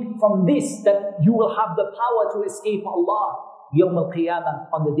you think from this that you will have the power to escape Allah Yawm al-Qiyamah,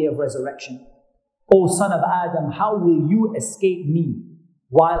 on the day of resurrection? O son of Adam, how will you escape me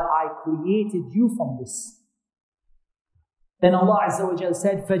while I created you from this? Then Allah Azza wa Jal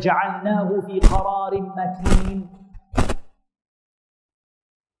said, فَجَعَلْنَاهُ فِي قَرَارٍ مَكِينٍ.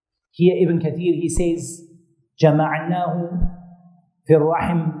 Here Ibn Kathir, he says, جَمَعْنَاهُ فِي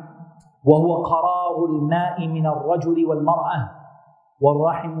الرَّحِمِ وهو قرار الماء من الرجل والمرأة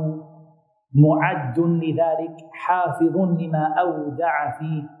والرحم معد لذلك حافظ لما أودع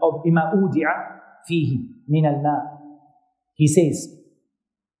فيه أو بما أودع فيه من الماء. He says,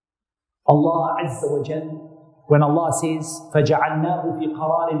 Allah Azza wa Jal, when Allah says فَجَعَلْنَاهُ فِي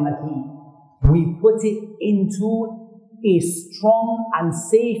قَرَارٍ مَكِينٍ, we put it into a strong and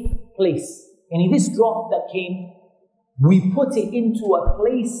safe place. And in this drop that came, we put it into a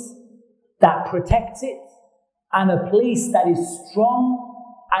place that protects it, and a place that is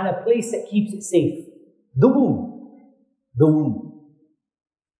strong, and a place that keeps it safe. The womb. The womb.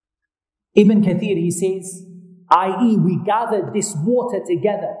 Ibn Kathir, he says, i.e. we gathered this water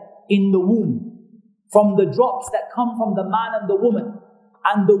together in the womb, from the drops that come from the man and the woman.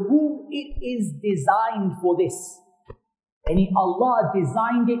 And the womb, it is designed for this. And Allah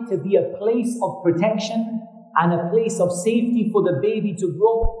designed it to be a place of protection and a place of safety for the baby to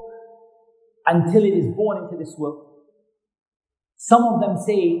grow until it is born into this world. Some of them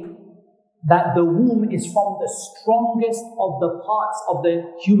say that the womb is from the strongest of the parts of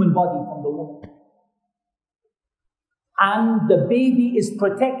the human body from the woman. And the baby is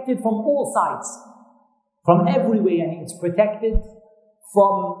protected from all sides, from everywhere. And it's protected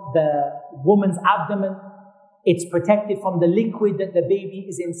from the woman's abdomen. It's protected from the liquid that the baby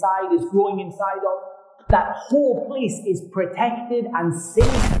is inside, is growing inside of. That whole place is protected and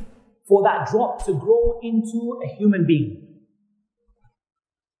safe for that drop to grow into a human being.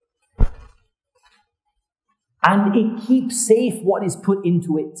 And it keeps safe what is put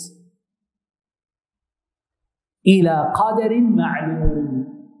into it. إِلَى قَدَرٍ مَعْلُومٍ,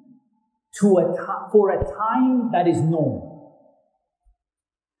 for a time that is known.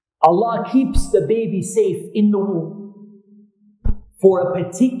 Allah keeps the baby safe in the womb for a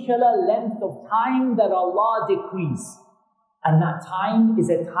particular length of time that Allah decrees. And that time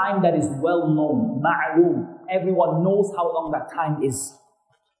is a time that is well known, ma'loom. Everyone knows how long that time is.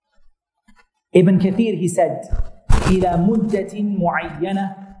 Ibn Kathir, he said, إِلَى مُدَّةٍ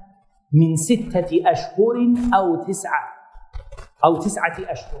مُعَيَّنَةٍ مِنْ سِتَّةِ أَشْهُرٍ أَوْ تِسْعَةِ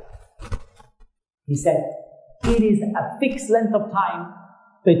أَشْهُرٍ. He said, it is a fixed length of time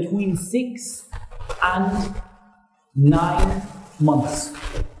between 6 and 9 months.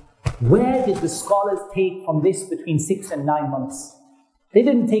 Where did the scholars take from this between 6 and 9 months? They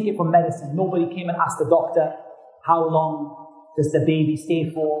didn't take it from medicine. Nobody came and asked the doctor, how long does the baby stay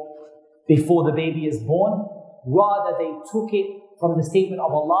for before the baby is born? Rather, they took it from the statement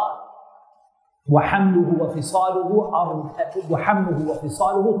of Allah, وَحَمْلُهُ وَفِصَالُهُ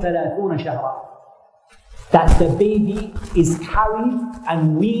 30 شَهْرًا. That the baby is carried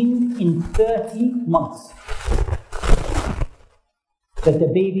and weaned in 30 months. That the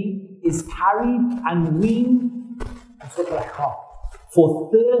baby is carried and weaned for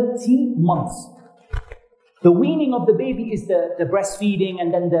 30 months. The weaning of the baby is the breastfeeding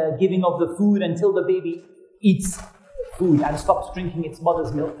and then the giving of the food until the baby eats food and stops drinking its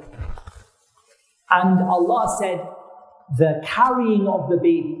mother's milk. And Allah said the carrying of the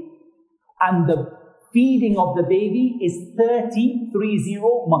baby and the feeding of the baby is 30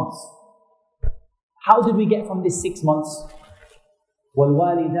 months. How did we get from this 6 months?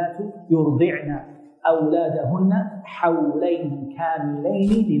 وَالْوَالِدَاتُ يُرْضِعْنَ أَوْلَادَهُنَّ حَوْلَيْنِ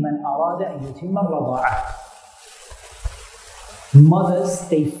كَامِلَيْنِ لِمَنْ أَرَادَ أَن يُتِمَّ الرَّضَاعَةَ. Mothers,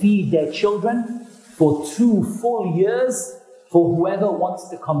 they feed their children for 2 full years for whoever wants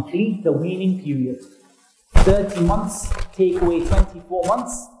to complete the weaning period. 30 months, take away 24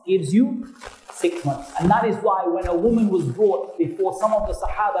 months, gives you 6 months. And that is why when a woman was brought before some of the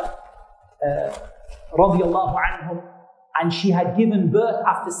Sahaba, radiallahu anhum, and she had given birth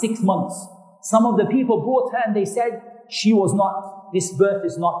after 6 months, some of the people brought her and they said, this birth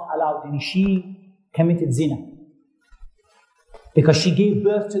is not allowed, and she committed zina. Because she gave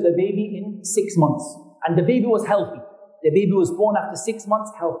birth to the baby in 6 months. And the baby was healthy. The baby was born after 6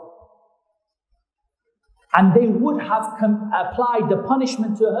 months healthy. And they would have applied the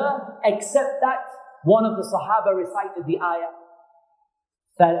punishment to her, except that one of the Sahaba recited the ayah,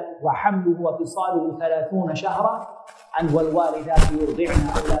 وَحَمْلُهُ وَفِصَالُهُ 30 شَهْرًا, and وَالْوَالِدَاتُ يُرْضِعْنَ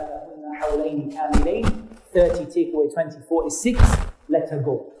أَوْلَادَهُنَّ حَوْلَيْنِ كَامِلَيْنِ. 30 take away 24 is 6, let her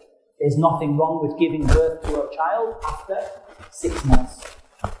go. There's nothing wrong with giving birth to a child after 6 months.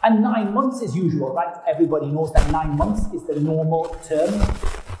 And 9 months is usual, right? Everybody knows that 9 months is the normal term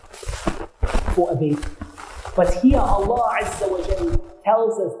for a baby. But here Allah Azza wa Jalla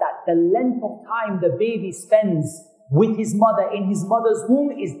tells us that the length of time the baby spends with his mother in his mother's womb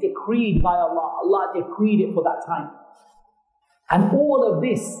is decreed by Allah. Allah decreed it for that time. And all of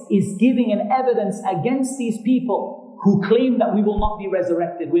this is giving an evidence against these people who claim that we will not be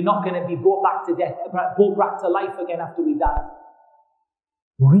resurrected. We're not going to be brought back to death, brought back to life again after we die.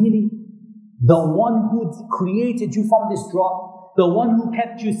 Really? The one who created you from this drop, the one who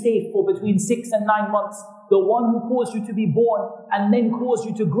kept you safe for between 6 and 9 months, the one who caused you to be born and then caused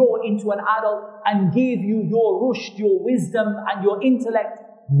you to grow into an adult and gave you your rushd, your wisdom and your intellect,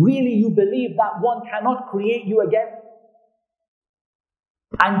 really you believe that one cannot create you again?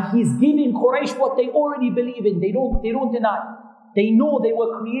 And he's giving Quraysh what they already believe in. They don't deny. They know they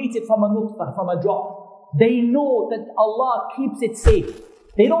were created from a nutfah, from a drop. They know that Allah keeps it safe.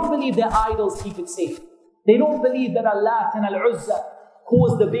 They don't believe their idols keep it safe. They don't believe that Allah and Al-Uzza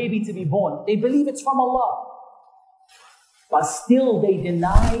caused the baby to be born. They believe it's from Allah. But still they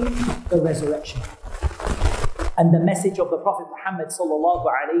deny the resurrection. And the message of the Prophet Muhammad sallallahu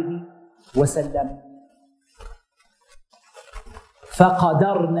alayhi wa sallam.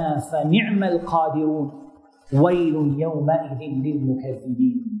 فَقَدَرْنَا فَنِعْمَ الْقَادِرُونَ وَيْلٌ يَوْمَئِذٍ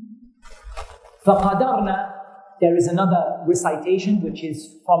لِلْمُكَذِّبِينَ. فَقَدَرْنَا, there is another recitation which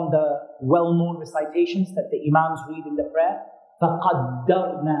is from the well-known recitations that the Imams read in the prayer.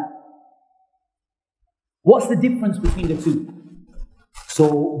 فَقَدَّرْنَا. What's the difference between the two?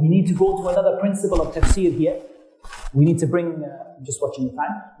 So we need to go to another principle of tafsir here. We need to bring, I'm just watching the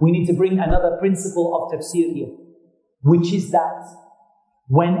time. We need to bring another principle of tafsir here, which is that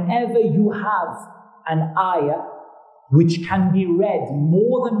whenever you have an ayah which can be read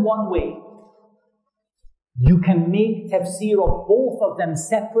more than one way, you can make tafsir of both of them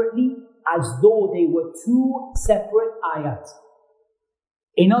separately as though they were two separate ayat.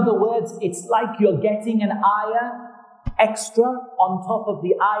 In other words, it's like you're getting an ayah extra on top of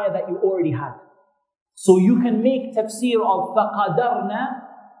the ayah that you already had. So you can make tafsir of فَقَدَرْنَا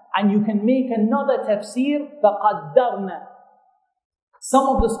and you can make another tafsir فَقَدَّرْنَا. Some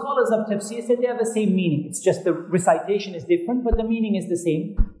of the scholars of tafsir said they have the same meaning. It's just the recitation is different, but the meaning is the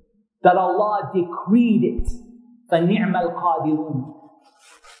same. That Allah decreed it. فَنِعْمَ الْقَادِرُونَ.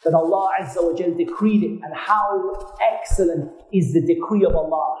 That Allah Azza wa Jal decreed it. And how excellent is the decree of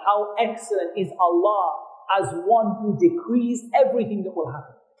Allah. How excellent is Allah as one who decrees everything that will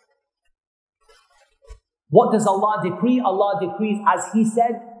happen. What does Allah decree? Allah decrees, as He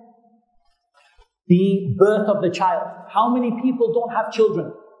said, the birth of the child. How many people don't have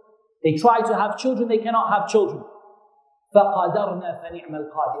children? They try to have children, they cannot have children. فَقَدَرْنَا فَنِعْمَ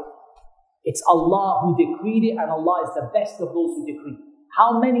الْقَادِرُ. It's Allah who decreed it, and Allah is the best of those who decree.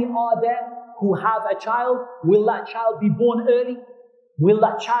 How many are there who have a child? Will that child be born early? Will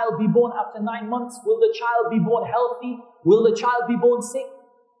that child be born after 9 months? Will the child be born healthy? Will the child be born sick?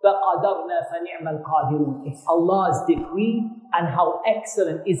 فَقَدَرْنَا فَنِعْمَ الْقَادِرُونَ. It's Allah's decree, and how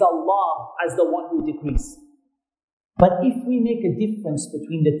excellent is Allah as the one who decrees. But if we make a difference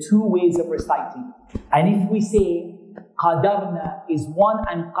between the two ways of reciting, and if we say qadarna is one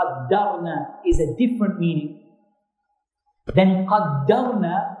and qaddarna is a different meaning, then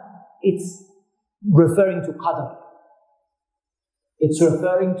qaddarna, it's referring to qadar. It's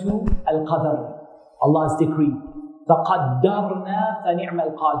referring to al-qadar, Allah's decree. فَقَدَّرْنَا فَنِعْمَ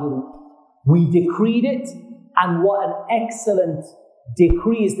الْقَادِرُونَ. We decreed it, and what an excellent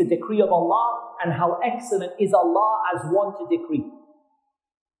decree is the decree of Allah, and how excellent is Allah as one to decree.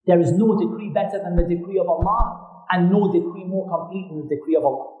 There is no decree better than the decree of Allah, and no decree more complete than the decree of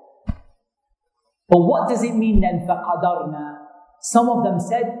Allah. But what does it mean then, فَقَدَرْنَا? Some of them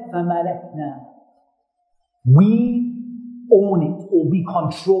said, فَمَلَكْنَا. We own it, or we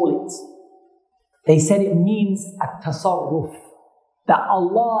control it. They said it means at-tasarruf, that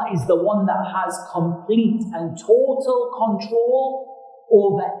Allah is the one that has complete and total control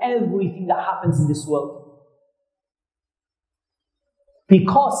over everything that happens in this world.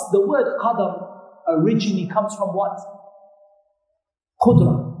 Because the word qadr originally comes from what?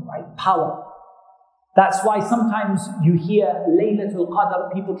 Qudra, right? Power. That's why sometimes you hear Laylatul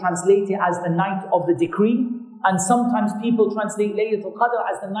Qadr, people translate it as the night of the decree, and sometimes people translate Laylatul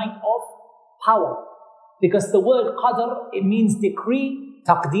Qadr as the night of power. Because the word qadr, it means decree,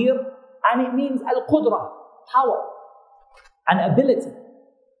 taqdeer, and it means al-qudra, power and ability.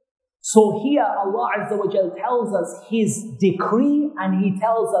 So here Allah Azza wa Jal tells us His decree, and He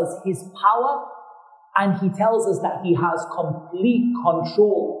tells us His power, and He tells us that He has complete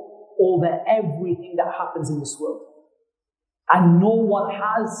control over everything that happens in this world. And no one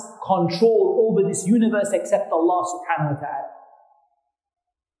has control over this universe except Allah subhanahu wa ta'ala.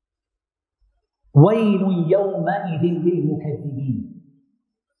 وَيْلٌ يَوْمَئِذٍ لِلْمُكَذِّبِينَ.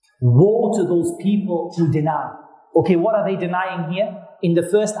 Woe to those people who deny. Okay, what are they denying here? In the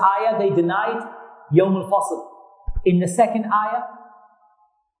first ayah, they denied Yawm al-Fasl. In the second ayah,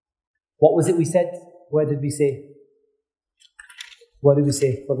 what was it we said? Where did we say? What did we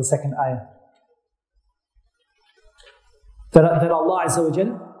say for the second ayah? That Allah Azza wa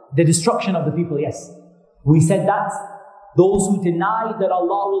Jal, the destruction of the people, yes. We said that those who deny that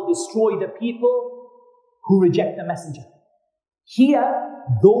Allah will destroy the people who reject the messenger. Here,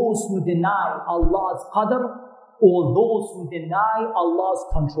 those who deny Allah's qadr, or those who deny Allah's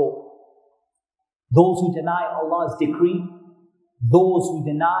control. Those who deny Allah's decree, those who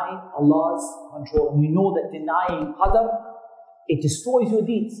deny Allah's control. And we know that denying qadr, it destroys your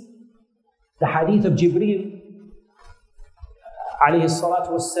deeds. The hadith of Jibreel, alayhi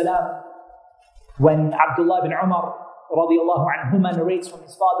salatu wassalam, when Abdullah bin Umar radiyallahu anhuma narrates from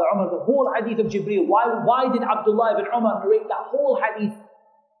his father Umar, the whole hadith of Jibreel. Why did Abdullah ibn Umar narrate that whole hadith?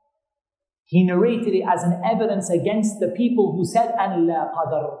 He narrated it as an evidence against the people who said, "An la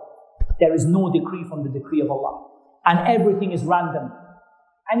qadar." There is no decree from the decree of Allah. And everything is random.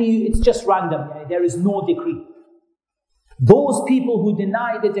 And it's just random. There is no decree. Those people who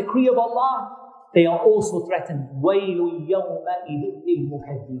deny the decree of Allah, they are also threatened. وَيْلٌ يَوْمَئِذٍ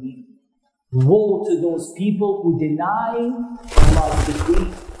لِلْمُكَذِّبِينَ. Woe to those people who deny Allah's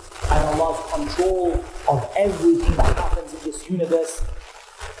decree and Allah's control of everything that happens in this universe.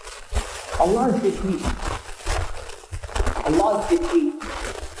 Allah's decree,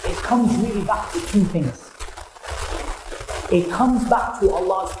 it comes really back to two things. It comes back to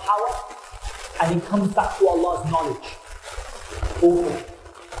Allah's power and it comes back to Allah's knowledge.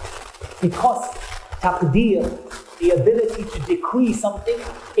 Because taqdeer, the ability to decree something,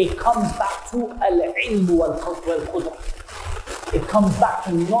 it comes back to al-ilm wal-qudra. It comes back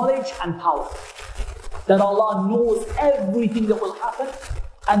to knowledge and power. That Allah knows everything that will happen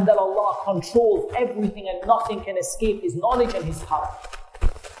and that Allah controls everything and nothing can escape His knowledge and His power.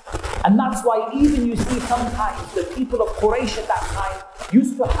 And that's why even you see sometimes the people of Quraysh at that time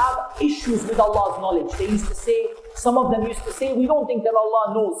used to have issues with Allah's knowledge. They used to say, some of them used to say, we don't think that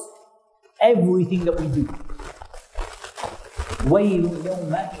Allah knows everything that we do.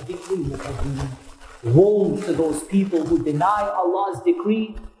 Woe to those people who deny Allah's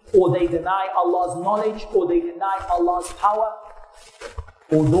decree, or they deny Allah's knowledge, or they deny Allah's power,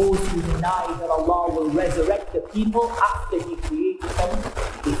 or those who deny that Allah will resurrect the people after He created them.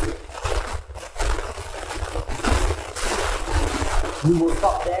 We will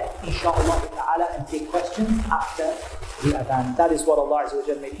stop there, inshaAllah ta'ala, and take questions after the adhan. That is what Allah Azza wa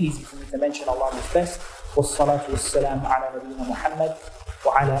Jalla made easy for me to mention. Allah knows best. والصلاة والسلام على نبينا محمد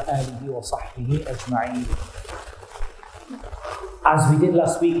وعلى آله وصحبه أجمعين. As we did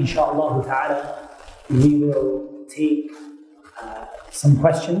last week, inshaAllah ta'ala, we will take some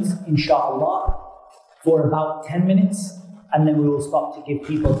questions, inshaAllah, for about 10 minutes, and then we will stop to give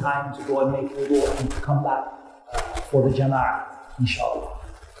people time to go and make wudu and to come back for the jama'ah, inshaAllah.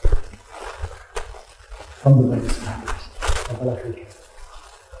 From the various matters. Tabarak.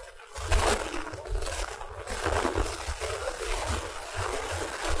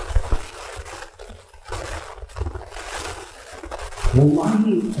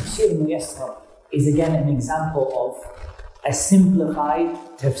 Wallahi, Tafsir Muyassar is again an example of a simplified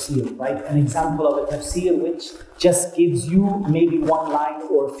tafsir, right? An example of a tafsir which just gives you maybe one line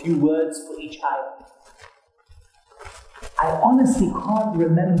or a few words for each ayah. I honestly can't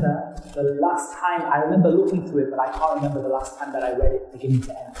remember the last time, I remember looking through it, but I can't remember the last time that I read it beginning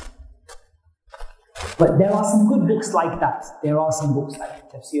to end. But there are some good books like that. There are some books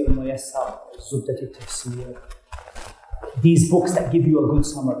like Tafsir Muyassar, Tafsir, these books that give you a good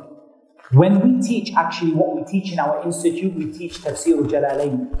summary. When we teach, actually what we teach in our institute, we teach Tafsir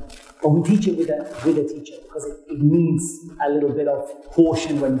al-Jalalayn, but we teach it with a teacher because it needs a little bit of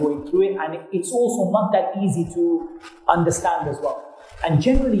caution when going through it, and it's also not that easy to understand as well. And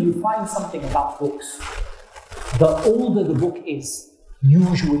generally you find something about books. The older the book is,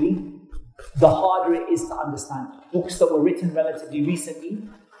 usually, the harder it is to understand. Books that were written relatively recently,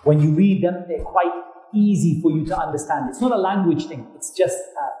 when you read them, they're quite easy for you to understand. It's not a language thing, it's just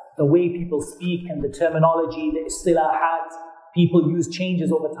the way people speak and the terminology, the istilahat, people use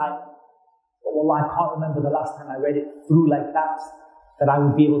changes over time. But wallah, I can't remember the last time I read it through like that I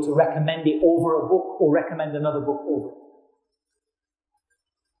would be able to recommend it over a book or recommend another book over it.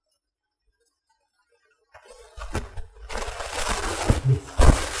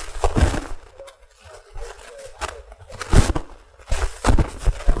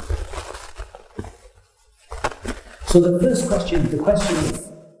 So the first question, the question is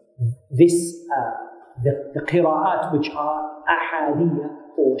this, the qira'at which are ahadiyya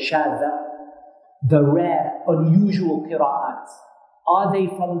or shadha, the rare, unusual qira'at, are they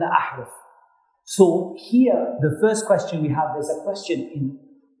from the ahruf? So here, the first question we have, there's a question in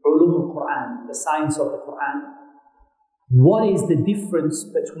ulum al-Qur'an, the science of the Qur'an. What is the difference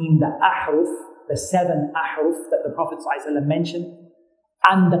between the ahruf, the 7 ahruf that the Prophet ﷺ mentioned,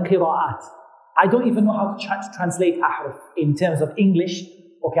 and the qira'at? I don't even know how to translate ahruf in terms of English.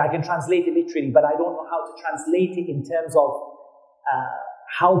 Okay, I can translate it literally, but I don't know how to translate it in terms of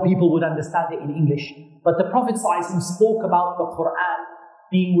how people would understand it in English. But the Prophet ﷺ spoke about the Qur'an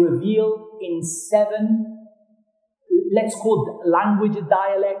being revealed in 7, let's call it language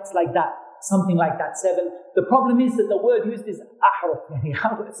dialects like that, something like that, 7. The problem is that the word used is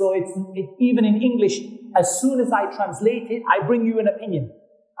ahruf. So even in English, as soon as I translate it, I bring you an opinion.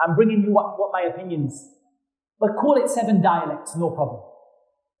 I'm bringing you what my opinion is. But call it 7 dialects, no problem.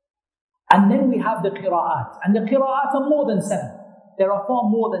 And then we have the qira'at. And the qira'at are more than 7. There are far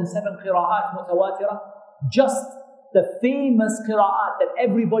more than 7 qira'at mutawatira. Just the famous qira'at that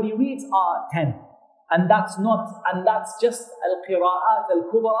everybody reads are 10. And that's just al-qira'at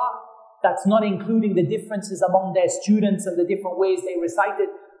al-kubra. That's not including the differences among their students and the different ways they recite it.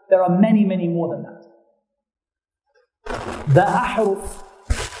 There are many, many more than that. The ahruf,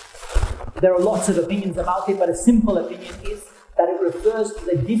 there are lots of opinions about it, but a simple opinion is that it refers to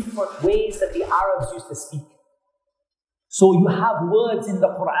the different ways that the Arabs used to speak. So you have words in the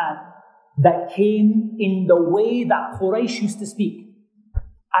Qur'an that came in the way that Quraysh used to speak.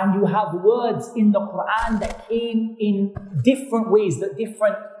 And you have words in the Qur'an that came in different ways, that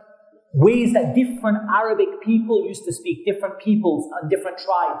different Arabic people used to speak, different peoples and different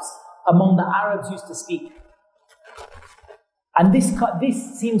tribes among the Arabs used to speak. And this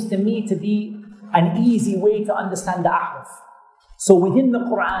seems to me to be an easy way to understand the ahruf. So within the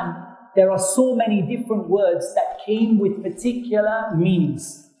Qur'an, there are so many different words that came with particular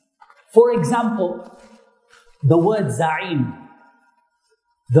meanings. For example, the word za'im.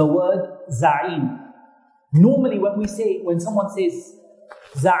 The word za'im. Normally when someone says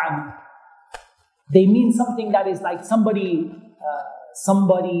za'am, they mean something that is like somebody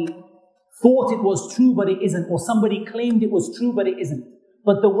thought it was true but it isn't, or somebody claimed it was true but it isn't.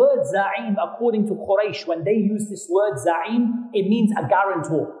 But the word za'im, according to Quraysh, when they use this word za'im, it means a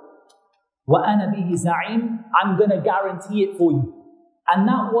guarantor. وَأَنَا بِهِ زَعِيمٌ, I'm going to guarantee it for you. And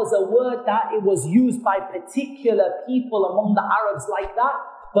that was a word that it was used by particular people among the Arabs like that,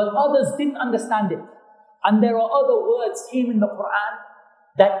 but others didn't understand it. And there are other words came in the Qur'an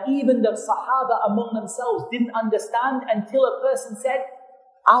that even the Sahaba among themselves didn't understand until a person said,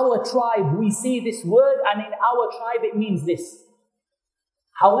 our tribe, we say this word, and in our tribe it means this.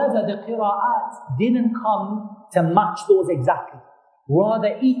 However, the qira'at didn't come to match those exactly.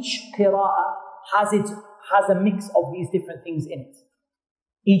 Rather, each qira'ah has a mix of these different things in it.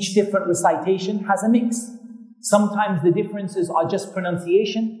 Each different recitation has a mix. Sometimes the differences are just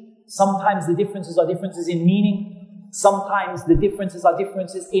pronunciation. Sometimes the differences are differences in meaning. Sometimes the differences are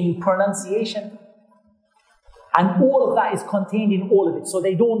differences in pronunciation. And all of that is contained in all of it. So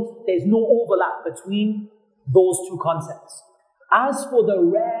there's no overlap between those two concepts. As for the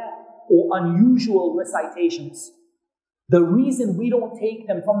rare or unusual recitations, the reason we don't take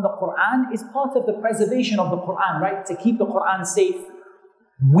them from the Qur'an is part of the preservation of the Qur'an, right? To keep the Qur'an safe.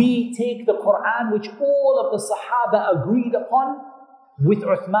 We take the Qur'an, which all of the Sahaba agreed upon. With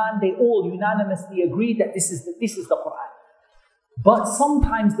Uthman, they all unanimously agreed that this is the Qur'an. But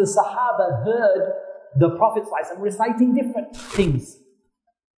sometimes the Sahaba heard the Prophet ﷺ reciting different things.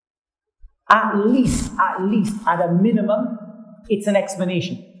 At least, at a minimum, it's an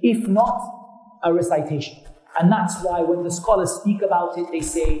explanation. If not, a recitation. And that's why when the scholars speak about it, they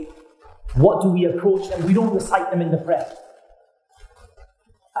say, what do we approach them? We don't recite them in the prayer.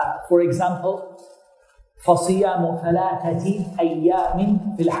 For example, فَصِيَامُ ثَلَاثَةِ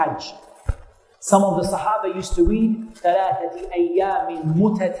أَيَّامٍ فِي الْحَجِّ. Some of the Sahaba used to read ثَلَاثَةِ أَيَّامٍ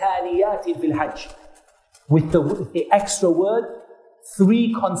مُتَتَالِيَاتٍ فِي الْحَجِّ. With the extra word,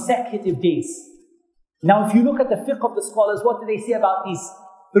 3 consecutive days. Now if you look at the fiqh of the scholars, what do they say about these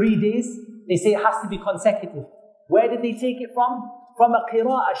 3 days? They say it has to be consecutive. Where did they take it from? From a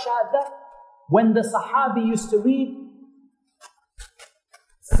qira'ah shadda, when the Sahabi used to read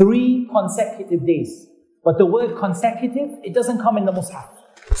 3 consecutive days. But the word consecutive, it doesn't come in the Mus'haf.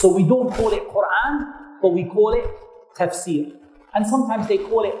 So we don't call it Qur'an, but we call it Tafsir. And sometimes they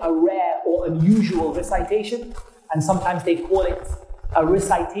call it a rare or unusual recitation, and sometimes they call it a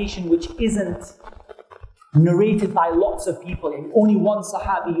recitation which isn't narrated by lots of people, and only one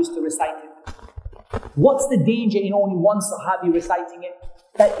Sahabi used to recite it. What's the danger in only one Sahabi reciting it?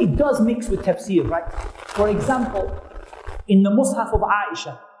 That it does mix with tafsir, right? For example, in the Mus'haf of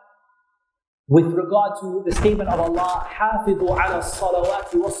Aisha, with regard to the statement of Allah, حَافِظُوا عَلَى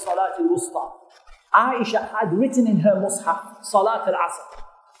الصَّلَوَاتِ وَالصَّلَاةِ الْوُسْطَى, Aisha had written in her Mus'haf, Salat al-Asr,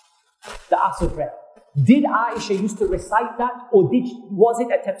 the Asr prayer. Did Aisha used to recite that, or was it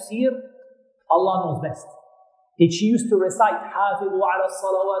a tafsir? Allah knows best. Did she used to recite حَافِظُوا عَلَى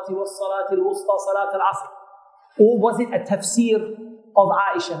الصَّلَوَاتِ وَالصَّلَاةِ الْوُسْطَى Salat al-Asr? Or was it a tafsir of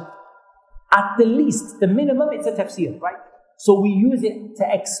Aisha? At the least, the minimum, it's a tafsir, right? So we use it to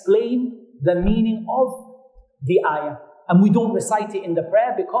explain the meaning of the ayah. And we don't recite it in the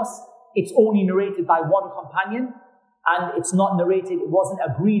prayer because it's only narrated by one companion, and it's not narrated, it wasn't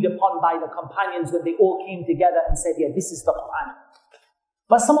agreed upon by the companions when they all came together and said, yeah, this is the Qur'an.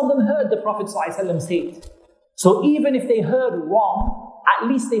 But some of them heard the Prophet ﷺ say it. So even if they heard wrong, at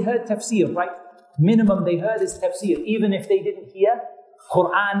least they heard tafsir, right? Minimum they heard is tafsir. Even if they didn't hear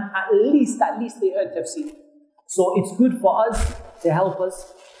Qur'an, at least they heard tafsir. So it's good for us to help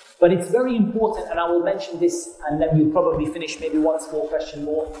us. But it's very important, and I will mention this, and then we'll probably finish maybe one small question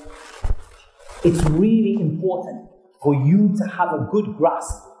more. It's really important for you to have a good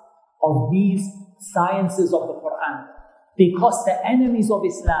grasp of these sciences of the Qur'an. Because the enemies of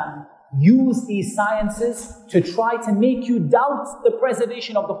Islam use these sciences to try to make you doubt the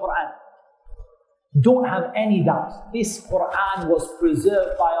preservation of the Qur'an. Don't have any doubt. This Qur'an was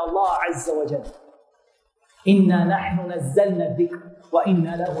preserved by Allah Azza wa Jalla. Inna nahnu nazzalna dhikr wa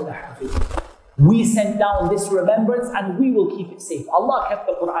inna lahu lahafidhun. We sent down this remembrance and we will keep it safe. Allah kept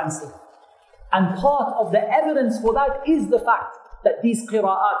the Qur'an safe. And part of the evidence for that is the fact that these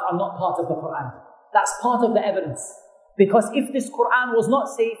qira'at are not part of the Qur'an. That's part of the evidence. Because if this Qur'an was not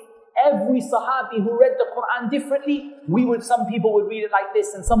safe, every Sahabi who read the Qur'an differently, some people would read it like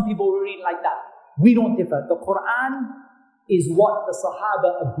this and some people would read it like that. We don't differ. The Qur'an is what the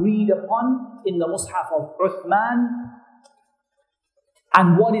Sahaba agreed upon in the Mus'haf of Uthman,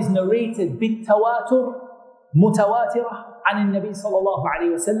 and what is narrated bit-tawatur, mutawatirah, and in Nabi sallallahu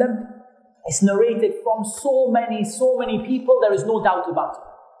alayhi wa sallam. It's narrated from so many people, there is no doubt about it.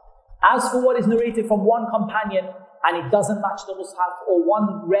 As for what is narrated from one companion, and it doesn't match the Mus'haf, or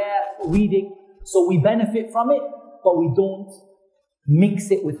one rare reading, so we benefit from it, but we don't mix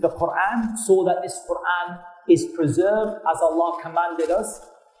it with the Qur'an, so that this Qur'an is preserved as Allah commanded us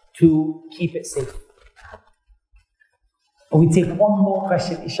to keep it safe. We take one more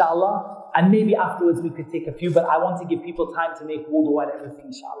question, inshallah, and maybe afterwards we could take a few, but I want to give people time to make wudu and everything,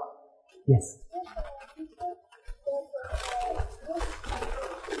 inshallah. Yes.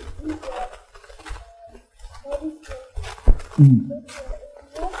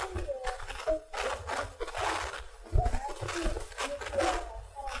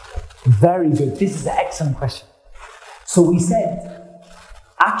 Very good. This is an excellent question. So we said,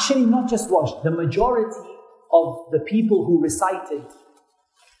 actually not just wash, the majority of the people who recited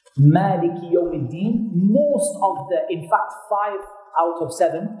Maliki Yawmiddin, most of in fact 5 out of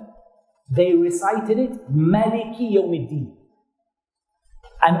 7, they recited it Maliki Yawmiddin.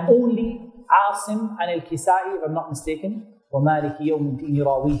 And only Asim and Al-Kisai, if I'm not mistaken, وَمَالِكِ يَوْمِ الدِّينِ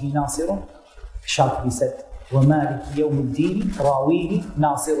رَاوِيهِ نَاصِرٌ. Shatibi said, وَمَالِكِ يَوْمِ الدِّينِ رَاوِيهِ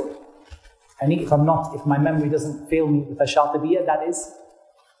نَاصِرٌ. And if my memory doesn't fail me with a Shatibiyya, that is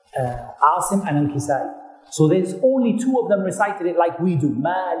Asim and Al-Kisai. So there's only 2 of them recited it like we do,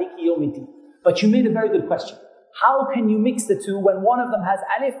 Maliki Yawmiddin. But you made a very good question. How can you mix the 2 when one of them has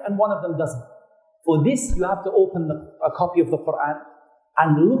alif and one of them doesn't? For this, you have to open a copy of the Qur'an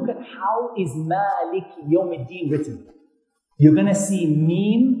and look at how is Maliki Yawmiddin written. You're going to see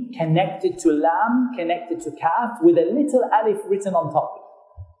Mim connected to Lam, connected to Kaf, with a little alif written on top.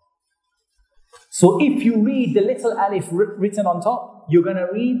 So if you read the little alif written on top, you're going to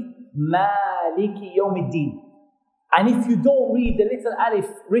read Maliki Yawmiddin. And if you don't read the little alif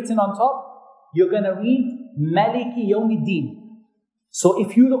written on top, you're going to read Maliki Yawmiddin. So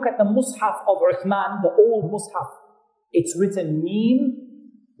if you look at the Mus'haf of Uthman, the old Mus'haf, it's written Mim,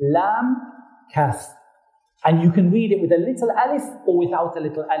 Lam, Kaf. And you can read it with a little alif or without a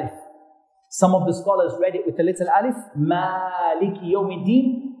little alif. Some of the scholars read it with a little alif, Maliki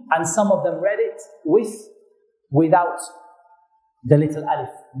Yawmiddin, and some of them read it without the little alif,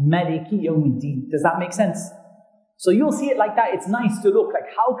 Maliki Yawmiddin. Does that make sense? So you'll see it like that. It's nice to look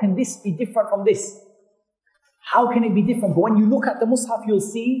like, how can this be different from this? How can it be different? But when you look at the Mus'haf, you'll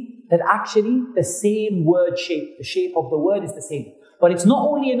see that actually the same word shape, the shape of the word is the same. But it's not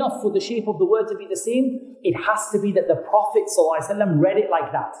only enough for the shape of the word to be the same, it has to be that the Prophet ﷺ read it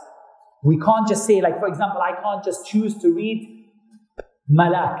like that. We can't just say, like, for example, I can't just choose to read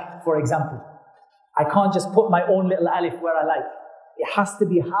Malak, for example. I can't just put my own little alif where I like. It has to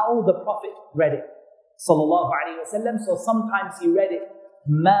be how the Prophet read it, sallallahu alaihi wasallam. So sometimes he read it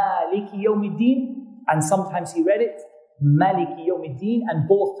Maliki Yawmiddin, and sometimes he read it Maliki Yawmiddin, and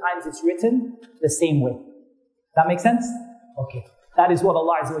both times it's written the same way. That makes sense? Okay. That is what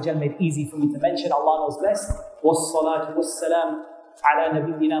Allah Azza wa Jal made easy for me to mention. Allah knows best. Wassalatu wassalam ala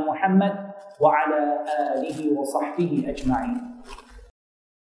nabiyyina Muhammad wa ala alihi wa sahbihi ajma'in.